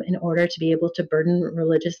in order to be able to burden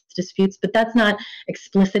religious disputes. But that's not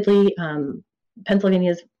explicitly,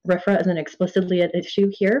 Pennsylvania's RFRA isn't explicitly at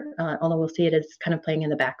issue here, although we'll see it as kind of playing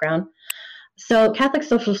in the background. So Catholic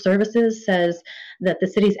Social Services says that the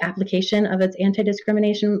city's application of its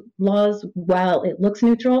anti-discrimination laws, while it looks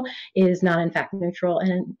neutral, is not in fact neutral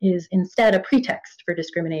and is instead a pretext for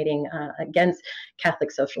discriminating against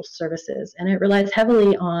Catholic Social Services. And it relies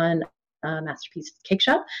heavily on Masterpiece Cake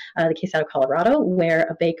Shop, the case out of Colorado, where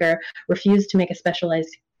a baker refused to make a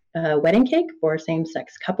specialized wedding cake for a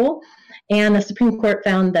same-sex couple. And the Supreme Court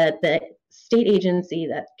found that the state agency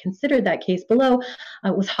that considered that case below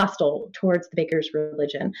was hostile towards the baker's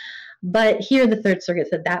religion. But here the Third Circuit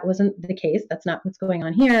said that wasn't the case. That's not what's going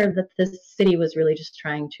on here, that the city was really just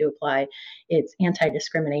trying to apply its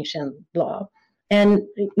anti-discrimination law. And,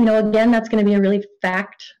 again, that's going to be a really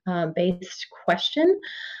fact-based question.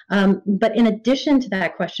 But in addition to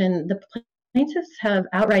that question, the plaintiffs have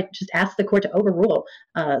outright just asked the court to overrule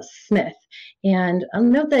Smith. And I'll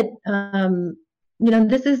note that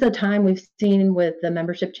this is a time we've seen with the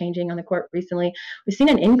membership changing on the court recently. We've seen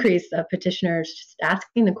an increase of petitioners just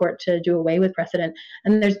asking the court to do away with precedent,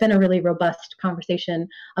 and there's been a really robust conversation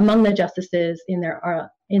among the justices in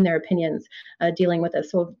their opinions dealing with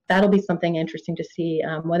this. So that'll be something interesting to see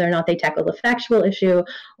whether or not they tackle the factual issue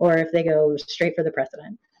or if they go straight for the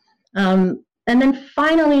precedent. And then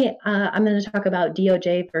finally, I'm going to talk about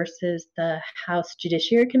DOJ versus the House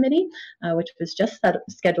Judiciary Committee, which was just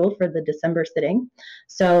scheduled for the December sitting.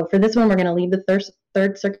 So for this one, we're going to leave the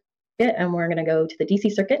Third Circuit and we're going to go to the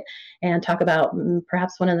DC Circuit and talk about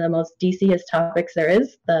perhaps one of the most DCest topics there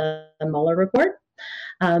is, the Mueller report.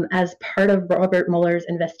 As part of Robert Mueller's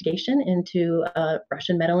investigation into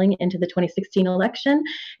Russian meddling into the 2016 election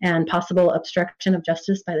and possible obstruction of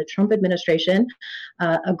justice by the Trump administration,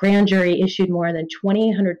 a grand jury issued more than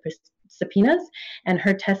 2,800 subpoenas and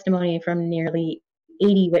heard testimony from nearly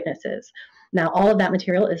 80 witnesses. Now, all of that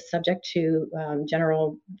material is subject to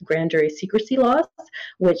general grand jury secrecy laws,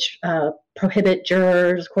 which prohibit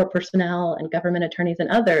jurors, court personnel, and government attorneys and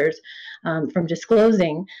others from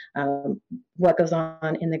disclosing what goes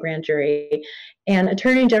on in the grand jury. And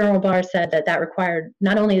Attorney General Barr said that required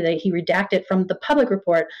not only that he redact it from the public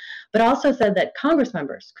report, but also said that Congress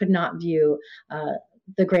members could not view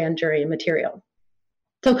the grand jury material.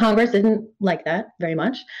 So Congress didn't like that very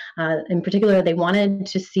much. In particular, they wanted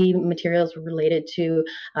to see materials related to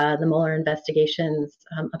the Mueller investigation's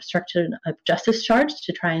obstruction of justice charge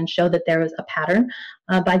to try and show that there was a pattern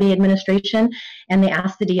by the administration. And they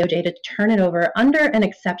asked the DOJ to turn it over under an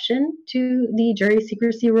exception to the jury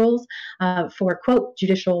secrecy rules for, quote,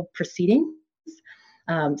 judicial proceedings.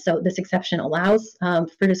 So this exception allows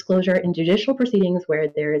for disclosure in judicial proceedings where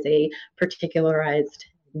there is a particularized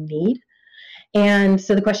need. And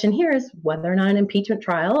so the question here is whether or not an impeachment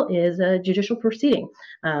trial is a judicial proceeding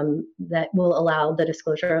that will allow the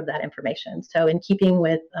disclosure of that information. So in keeping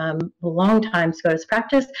with the long-time SCOTUS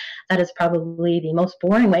practice, that is probably the most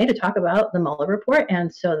boring way to talk about the Mueller report.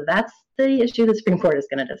 And so that's the issue the Supreme Court is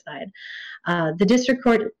going to decide. The district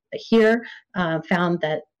court here found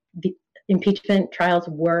that the impeachment trials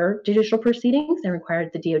were judicial proceedings and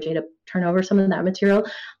required the DOJ to turn over some of that material.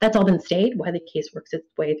 That's all been stayed while the case works its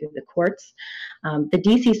way through the courts. The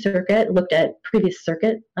DC Circuit looked at previous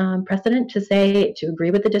circuit precedent to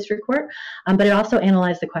agree with the district court, but it also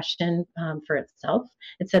analyzed the question for itself.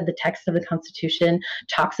 It said the text of the Constitution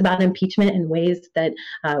talks about impeachment in ways that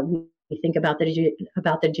we think about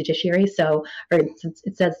the judiciary. So, for instance,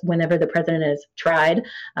 it says whenever the president is tried,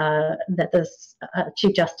 that the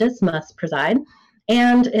Chief Justice must preside.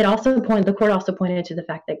 And the court also pointed to the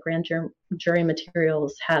fact that grand jury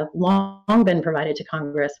materials have long been provided to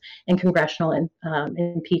Congress in congressional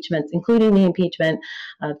impeachments, including the impeachment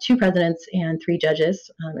of 2 presidents and 3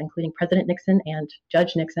 judges, including President Nixon and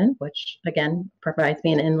Judge Nixon, which again provides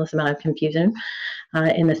me an endless amount of confusion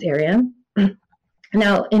in this area.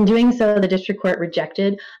 Now, in doing so, the district court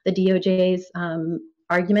rejected the DOJ's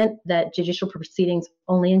argument that judicial proceedings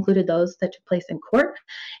only included those that took place in court,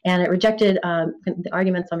 and it rejected the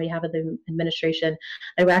arguments on behalf of the administration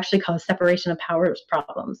that would actually cause separation of powers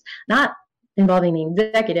problems, not involving the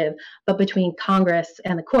executive, but between Congress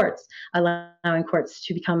and the courts, allowing courts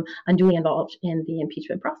to become unduly involved in the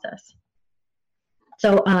impeachment process.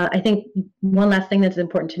 So I think one last thing that's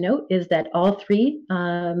important to note is that all 3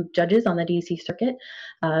 judges on the DC Circuit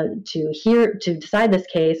to decide this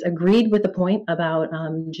case agreed with the point about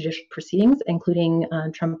judicial proceedings, including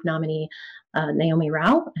Trump nominee Naomi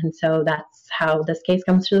Rao. And so that's how this case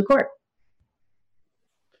comes to the court.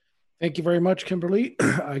 Thank you very much, Kimberly.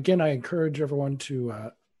 Again, I encourage everyone to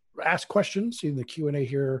ask questions in the Q&A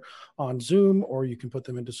here on Zoom, or you can put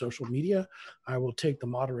them into social media. I will take the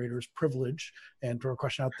moderator's privilege and throw a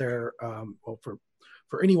question out there. Well,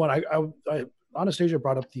 for anyone, Anastasia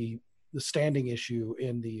brought up the standing issue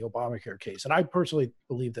in the Obamacare case, and I personally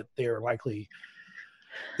believe that they're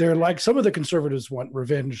like some of the conservatives want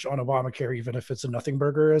revenge on Obamacare, even if it's a nothing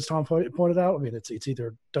burger, as Tom pointed out. I mean, it's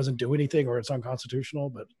either doesn't do anything or it's unconstitutional,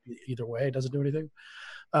 but either way, it doesn't do anything.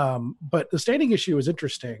 But the standing issue is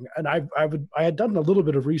interesting, and I had done a little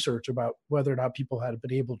bit of research about whether or not people had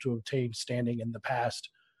been able to obtain standing in the past,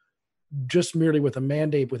 just merely with a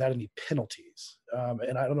mandate without any penalties.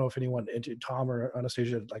 And I don't know if anyone, Tom or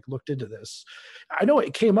Anastasia, looked into this. I know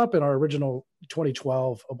it came up in our original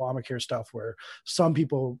 2012 Obamacare stuff, where some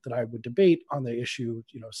people that I would debate on the issue,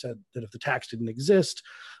 said that if the tax didn't exist,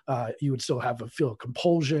 you would still feel a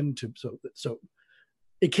compulsion to so.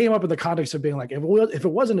 It came up in the context of being like, if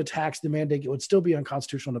it wasn't a tax, the mandate, it would still be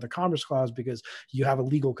unconstitutional under the Commerce Clause because you have a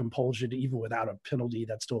legal compulsion. Even without a penalty,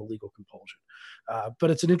 that's still a legal compulsion.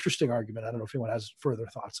 But it's an interesting argument. I don't know if anyone has further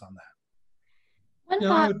thoughts on that. One Yeah,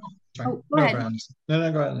 thought. sorry. Oh, go No, ahead. go ahead.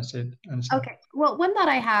 No, go ahead. Anastasia. Okay. Well, one thought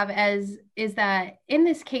I have is that in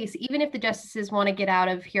this case, even if the justices want to get out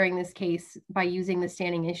of hearing this case by using the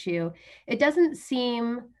standing issue, it doesn't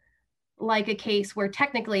seem like a case where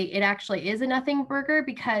technically it actually is a nothing burger,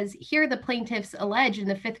 because here the plaintiffs allege, and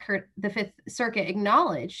the Fifth Circuit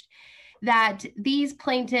acknowledged that these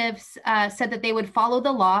plaintiffs said that they would follow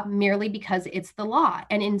the law merely because it's the law.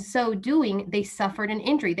 And in so doing, they suffered an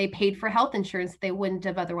injury. They paid for health insurance they wouldn't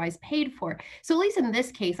have otherwise paid for. So at least in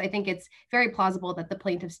this case, I think it's very plausible that the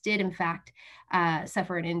plaintiffs did, in fact,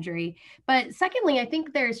 suffer an injury. But secondly, I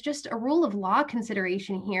think there's just a rule of law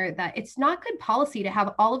consideration here that it's not good policy to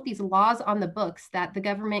have all of these laws on the books that the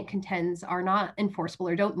government contends are not enforceable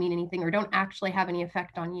or don't mean anything or don't actually have any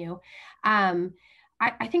effect on you.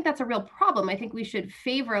 I think that's a real problem. I think we should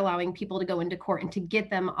favor allowing people to go into court and to get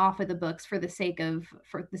them off of the books for the sake of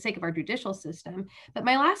our judicial system. But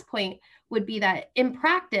my last point would be that in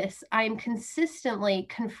practice, I am consistently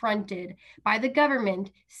confronted by the government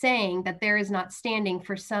saying that there is not standing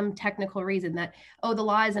for some technical reason, that, oh, the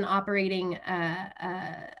law isn't operating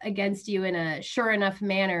against you in a sure enough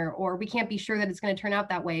manner, or we can't be sure that it's going to turn out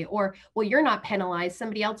that way, or, well, you're not penalized,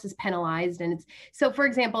 somebody else is penalized. And it's so, for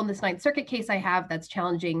example, in this Ninth Circuit case I have that's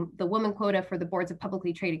challenging the woman quota for the boards of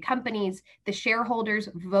publicly traded companies, the shareholders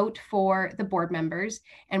vote for the board members,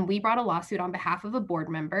 and we brought a lawsuit on behalf of a board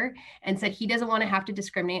member and said he doesn't want to have to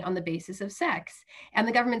discriminate on the basis of sex. And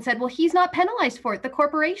the government said, well, he's not penalized for it. The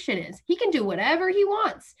corporation is. He can do whatever he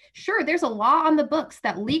wants. Sure, there's a law on the books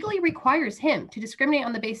that legally requires him to discriminate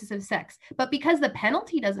on the basis of sex, but because the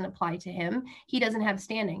penalty doesn't apply to him, he doesn't have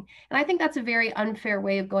standing. And I think that's a very unfair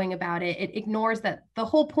way of going about it. It ignores that the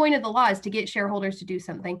whole point of the law is to get shareholders to do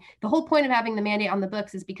something. The whole point of having the mandate on the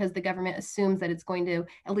books is because the government assumes that it's going to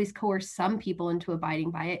at least coerce some people into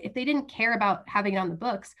abiding by it. If they didn't care about having it on the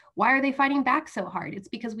books, why are they fighting back so hard? It's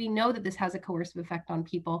because we know that this has a coercive effect on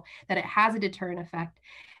people, that it has a deterrent effect.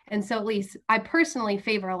 And so at least I personally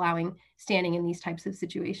favor allowing standing in these types of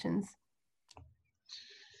situations.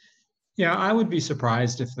 Yeah, I would be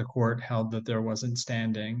surprised if the court held that there wasn't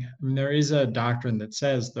standing. I mean, there is a doctrine that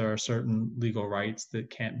says there are certain legal rights that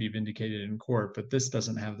can't be vindicated in court, but this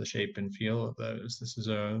doesn't have the shape and feel of those. This is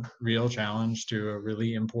a real challenge to a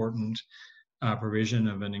really important provision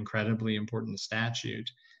of an incredibly important statute.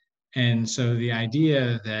 And so the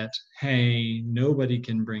idea that, hey, nobody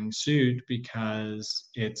can bring suit because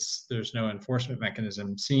there's no enforcement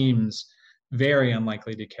mechanism seems very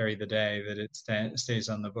unlikely to carry the day, that it stays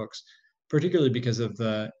on the books, particularly because of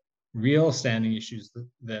the real standing issues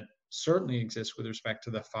that certainly exist with respect to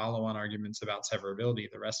the follow-on arguments about severability.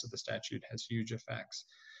 The rest of the statute has huge effects.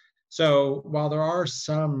 So while there are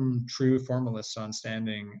some true formalists on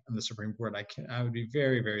standing in the Supreme Court, I would be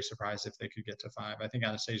very, very surprised if they could get to 5. I think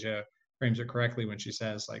Anastasia frames it correctly when she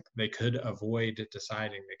says, like, they could avoid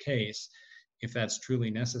deciding the case if that's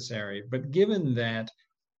truly necessary. But given that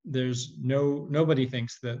there's nobody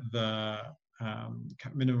thinks that the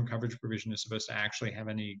minimum coverage provision is supposed to actually have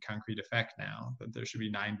any concrete effect now, that there should be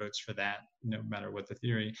 9 votes for that, no matter what the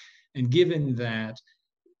theory. And given that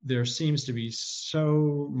there seems to be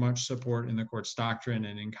so much support in the court's doctrine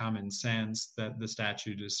and in common sense that the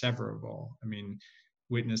statute is severable. I mean,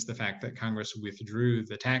 witness the fact that Congress withdrew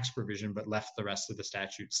the tax provision but left the rest of the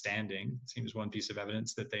statute standing. It seems one piece of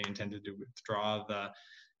evidence that they intended to withdraw the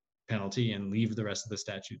penalty and leave the rest of the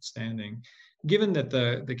statute standing. Given that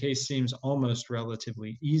the case seems almost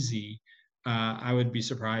relatively easy, I would be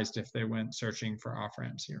surprised if they went searching for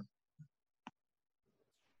off-ramps here.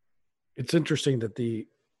 It's interesting that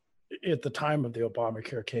at the time of the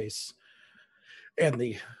Obamacare case and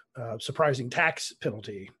the surprising tax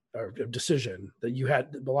penalty or decision, that you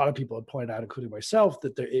had, a lot of people had pointed out, including myself,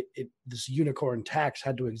 that this unicorn tax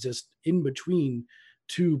had to exist in between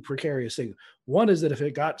two precarious things. One is that if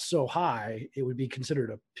it got so high, it would be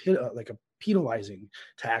considered like a penalizing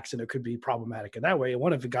tax, and it could be problematic in that way. And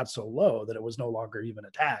one, if it got so low that it was no longer even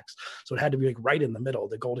a tax, so it had to be like right in the middle,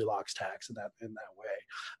 the Goldilocks tax in that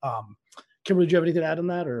way. Kimberly, do you have anything to add on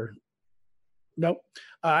that, or no?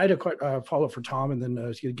 I had a follow-up for Tom, and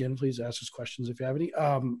then again, please ask us questions if you have any.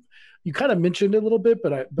 You kind of mentioned it a little bit,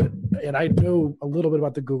 but I know a little bit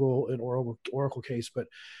about the Google and Oracle case, but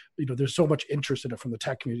there's so much interest in it from the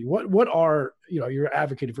tech community. What are, you're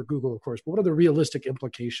advocating for Google, of course, but what are the realistic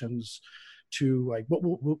implications to, like, what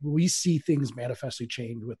will we see things manifestly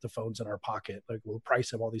change with the phones in our pocket? Like, will the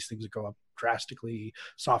price of all these things go up drastically?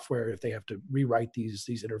 Software, if they have to rewrite these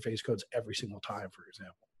interface codes every single time, for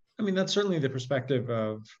example. I mean, that's certainly the perspective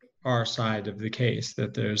of our side of the case,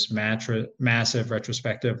 that there's massive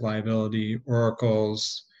retrospective liability.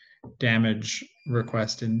 Oracle's damage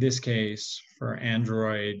request in this case for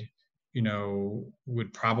Android,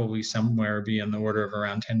 would probably somewhere be in the order of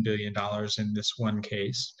around $10 billion in this one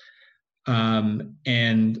case.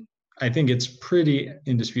 And I think it's pretty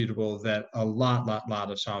indisputable that a lot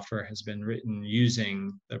of software has been written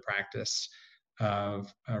using the practice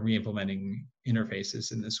of re-implementing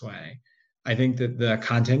interfaces in this way. I think that the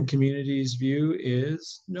content community's view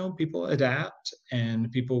is, no, people adapt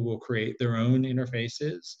and people will create their own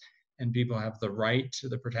interfaces, and people have the right to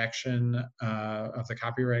the protection of the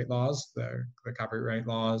copyright laws. The copyright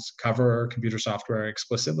laws cover computer software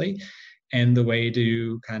explicitly. And the way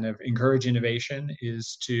to kind of encourage innovation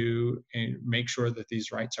is to make sure that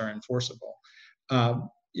these rights are enforceable.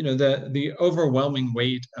 The overwhelming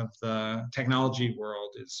weight of the technology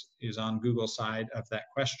world is on Google's side of that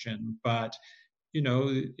question, but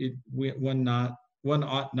one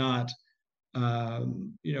ought not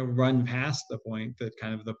run past the point that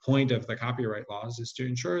kind of the point of the copyright laws is to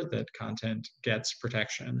ensure that content gets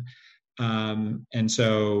protection. And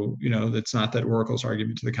so, it's not that Oracle's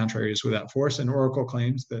argument to the contrary is without force, and Oracle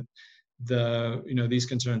claims that these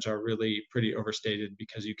concerns are really pretty overstated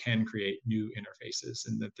because you can create new interfaces,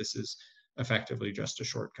 and that this is effectively just a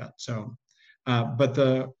shortcut. So,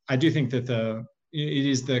 but I do think that it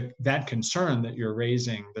is that concern that you're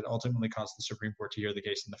raising that ultimately caused the Supreme Court to hear the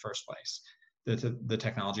case in the first place. That the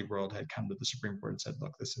technology world had come to the Supreme Court and said,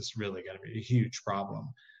 look, this is really going to be a huge problem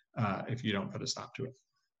if you don't put a stop to it.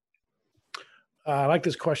 I like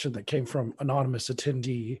this question that came from anonymous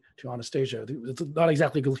attendee to Anastasia. It's not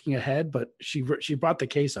exactly looking ahead, but she brought the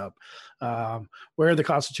case up. Where does the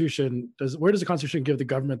Constitution give the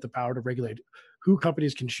government the power to regulate who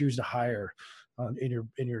companies can choose to hire in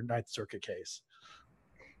your Ninth Circuit case?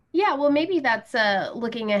 Yeah, well, maybe that's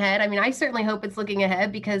looking ahead. I mean, I certainly hope it's looking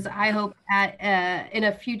ahead, because I hope in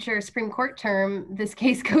a future Supreme Court term, this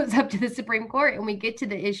case goes up to the Supreme Court and we get to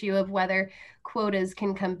the issue of whether quotas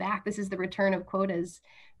can come back. This is the return of quotas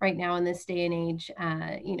right now in this day and age.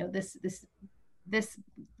 This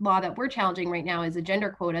law that we're challenging right now is a gender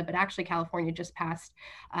quota, but actually California just passed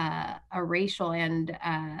a racial and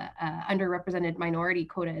underrepresented minority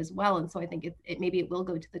quota as well. And so I think maybe it will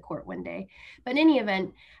go to the court one day. But in any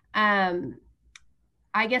event,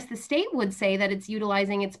 I guess the state would say that it's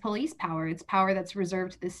utilizing its police power, its power that's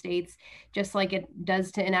reserved to the states, just like it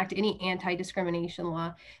does to enact any anti-discrimination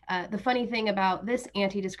law. The funny thing about this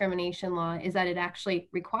anti-discrimination law is that it actually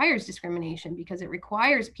requires discrimination, because it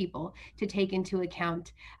requires people to take into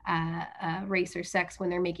account race or sex when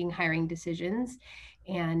they're making hiring decisions.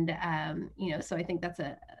 And, so I think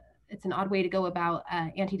it's an odd way to go about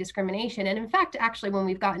anti-discrimination. And in fact, actually, when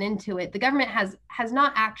we've gotten into it, the government has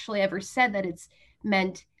not actually ever said that it's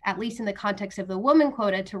meant, at least in the context of the woman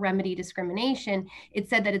quota, to remedy discrimination. It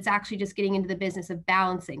said that it's actually just getting into the business of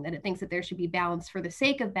balancing, that it thinks that there should be balance for the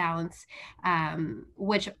sake of balance,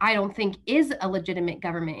 which I don't think is a legitimate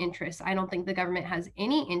government interest. I don't think the government has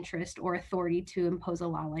any interest or authority to impose a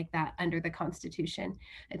law like that under the Constitution.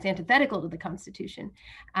 It's antithetical to the Constitution.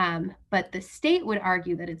 But the state would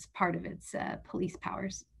argue that it's part of its police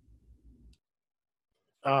powers.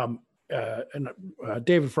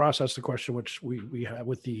 David Frost asked the question, which we have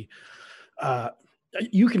with the,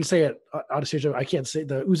 you can say it, Anastasia, I can't say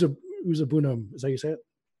the Uzabunum, is that how you say it?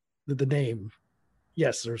 The name,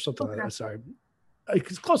 yes, or something like that, sorry.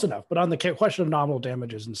 It's close enough, but on the question of nominal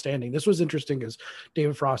damages and standing, this was interesting, as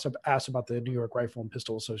David Frost asked about the New York Rifle and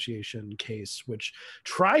Pistol Association case, which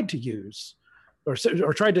tried to use,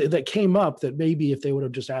 that came up that maybe if they would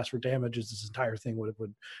have just asked for damages, this entire thing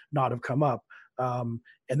would not have come up.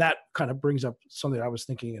 And that kind of brings up something I was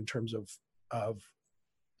thinking in terms of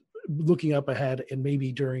looking up ahead, and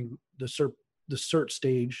maybe during the cert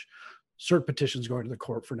stage, cert petitions going to the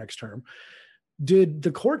court for next term. Did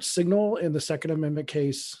the court signal in the Second Amendment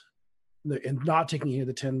case, in not taking any of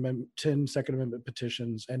the 10 Second Amendment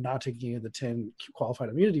petitions and not taking any of the 10 qualified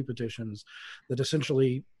immunity petitions, that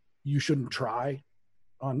essentially you shouldn't try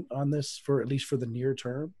on this for at least for the near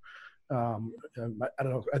term? I don't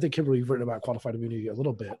know. I think Kimberly, you've written about qualified immunity a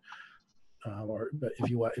little bit, but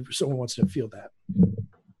if someone wants to field that.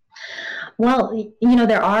 Well,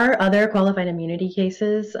 there are other qualified immunity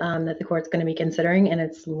cases that the court's going to be considering in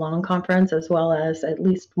its long conference, as well as at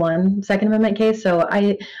least one Second Amendment case. So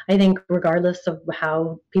I think regardless of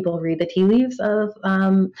how people read the tea leaves of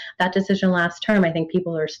that decision last term, I think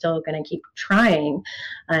people are still going to keep trying.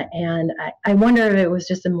 And I wonder if it was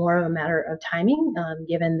just more of a matter of timing,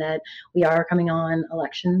 given that we are coming on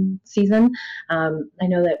election season. I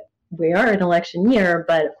know that we are in election year,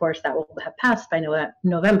 but of course that will have passed by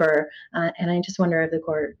November. And I just wonder if the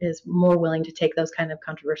court is more willing to take those kind of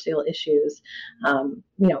controversial issues,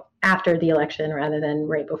 after the election rather than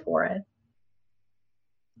right before it.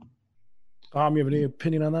 Tom, you have any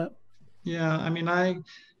opinion on that? Yeah, I mean, I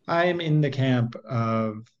am in the camp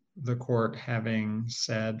of the court having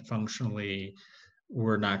said functionally,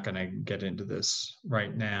 we're not going to get into this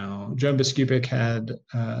right now. Joan Biskupic had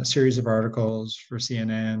a series of articles for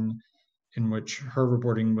CNN in which her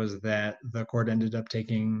reporting was that the court ended up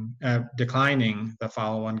declining the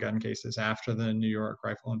follow-on gun cases after the New York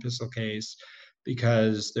rifle and pistol case,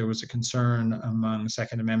 because there was a concern among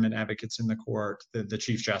Second Amendment advocates in the court that the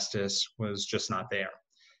Chief Justice was just not there,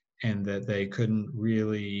 and that they couldn't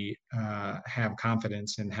really have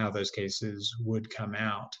confidence in how those cases would come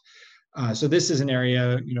out. So this is an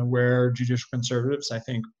area, where judicial conservatives, I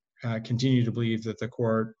think, continue to believe that the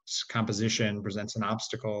court's composition presents an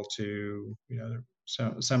obstacle to,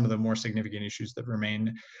 some of the more significant issues that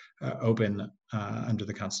remain open under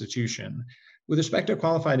the Constitution. With respect to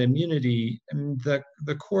qualified immunity,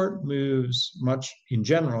 the court moves in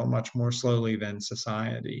general, much more slowly than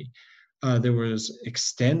society. There was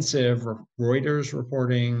extensive Reuters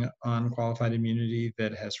reporting on qualified immunity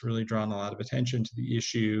that has really drawn a lot of attention to the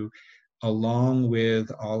issue, along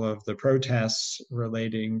with all of the protests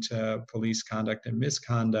relating to police conduct and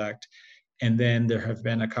misconduct. And then there have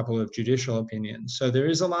been a couple of judicial opinions. So there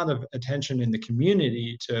is a lot of attention in the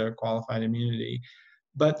community to qualified immunity,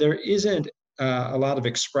 but there isn't a lot of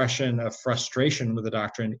expression of frustration with the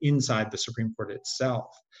doctrine inside the Supreme Court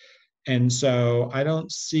itself. And so I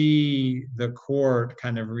don't see the court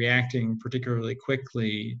kind of reacting particularly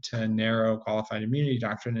quickly to narrow qualified immunity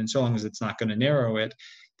doctrine. And so long as it's not going to narrow it,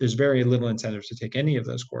 there's very little incentive to take any of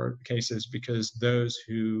those court cases, because those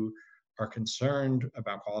who are concerned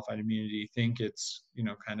about qualified immunity think it's,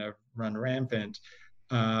 kind of run rampant.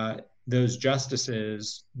 Those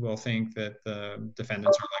justices will think that the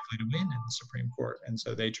defendants are likely to win in the Supreme Court. And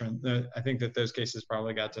so I think that those cases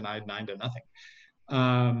probably got denied 9-0.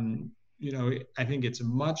 I think it's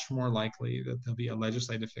much more likely that there'll be a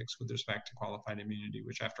legislative fix with respect to qualified immunity,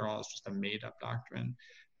 which after all is just a made up doctrine,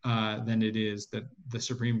 than it is that the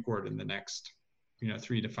Supreme Court in the next,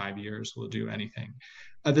 3 to 5 years will do anything.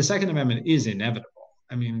 The Second Amendment is inevitable.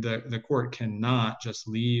 I mean, the court cannot just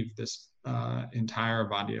leave this entire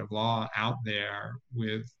body of law out there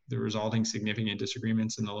with the resulting significant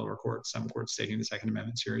disagreements in the lower courts, some courts taking the Second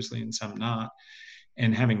Amendment seriously and some not.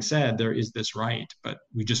 And having said there is this right, but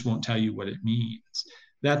we just won't tell you what it means,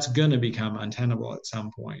 that's going to become untenable at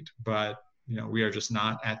some point. But, we are just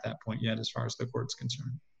not at that point yet as far as the court's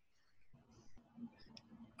concerned.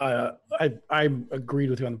 I agreed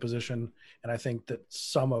with you on the position, and I think that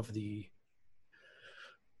some of the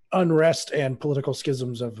unrest and political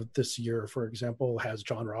schisms of this year, for example, has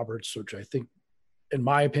John Roberts, which I think, in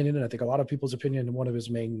my opinion, and I think a lot of people's opinion, one of his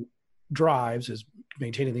main drives is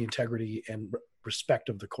maintaining the integrity and respect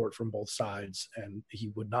of the court from both sides. And he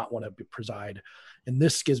would not want to preside in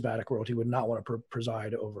this schismatic world. He would not want to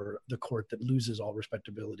preside over the court that loses all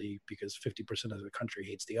respectability because 50% of the country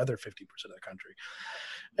hates the other 50% of the country.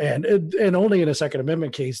 And only in a Second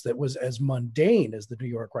Amendment case that was as mundane as the New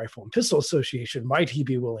York Rifle and Pistol Association might he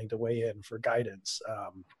be willing to weigh in for guidance.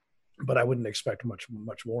 But I wouldn't expect much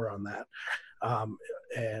more on that.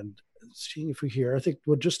 And seeing if we hear, I think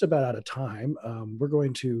we're just about out of time. We're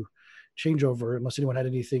going to change over, unless anyone had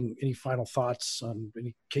any final thoughts on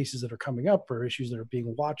any cases that are coming up or issues that are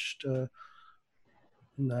being watched in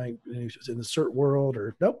the cert world,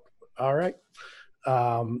 or nope. All right.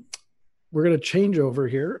 We're going to change over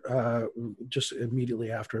here just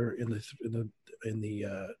immediately after in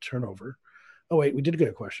the turnover. Oh wait, we did get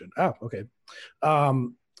a question. Oh, okay.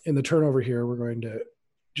 In the turnover here, we're going to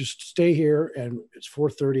just stay here, and it's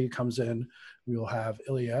 4:30 comes in. We will have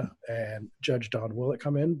Ilya and Judge Don Willett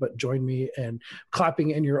come in, but join me in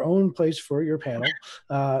clapping in your own place for your panel.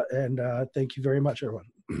 And thank you very much, everyone.